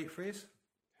 Is that the right phrase?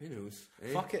 Who knows?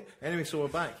 Eh? Fuck it. Anyway, so we're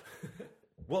back.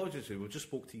 What would you do? We just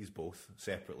spoke to you both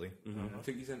separately. I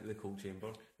took you into the cold chamber.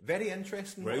 Very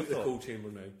interesting. We're What I out the thought. cold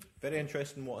chamber now. Very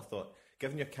interesting what I thought.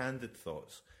 Given your candid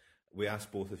thoughts, we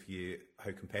asked both of you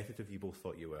how competitive you both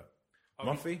thought you were.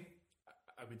 Murphy,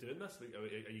 Are we doing this?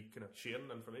 Are you kind of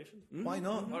sharing information? why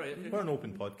not? All right, okay. We're an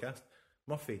open podcast.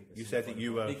 Murphy, you said that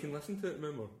you were... You can listen to it,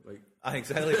 remember? Like,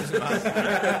 exactly. It doesn't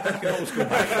matter. You can always go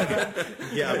back.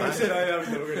 Yeah, I said I was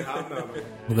never going to have that.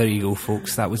 Well, there you go,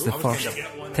 folks. That was the first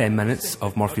 10 minutes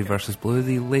of Murphy vs. Blue,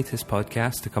 the latest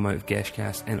podcast to come out of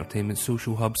Geshcast Entertainment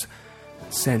Social Hub's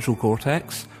Central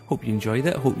Cortex. Hope you enjoyed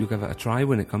it. Hope you'll give it a try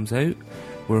when it comes out.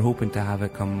 We're hoping to have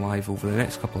it come live over the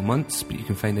next couple of months, but you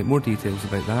can find out more details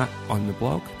about that on the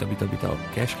blog,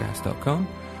 www.geshcast.com,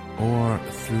 or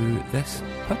through this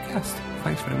podcast.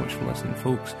 Thanks very much for listening,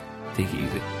 folks. Take it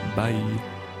easy. Bye.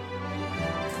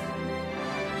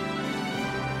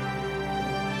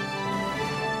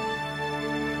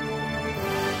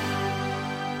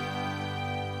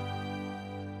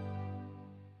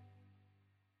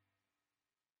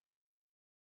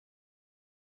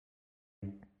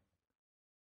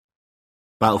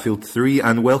 Battlefield 3,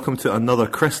 and welcome to another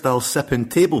crystal sipping,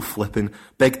 table flipping,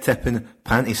 big tipping,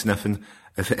 panty sniffing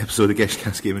episode of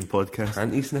Geshcast Gaming Podcast.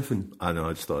 anti sniffing. I know,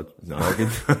 I just thought I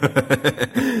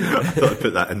thought I'd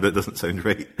put that in, but it doesn't sound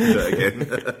right. Do it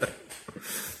again.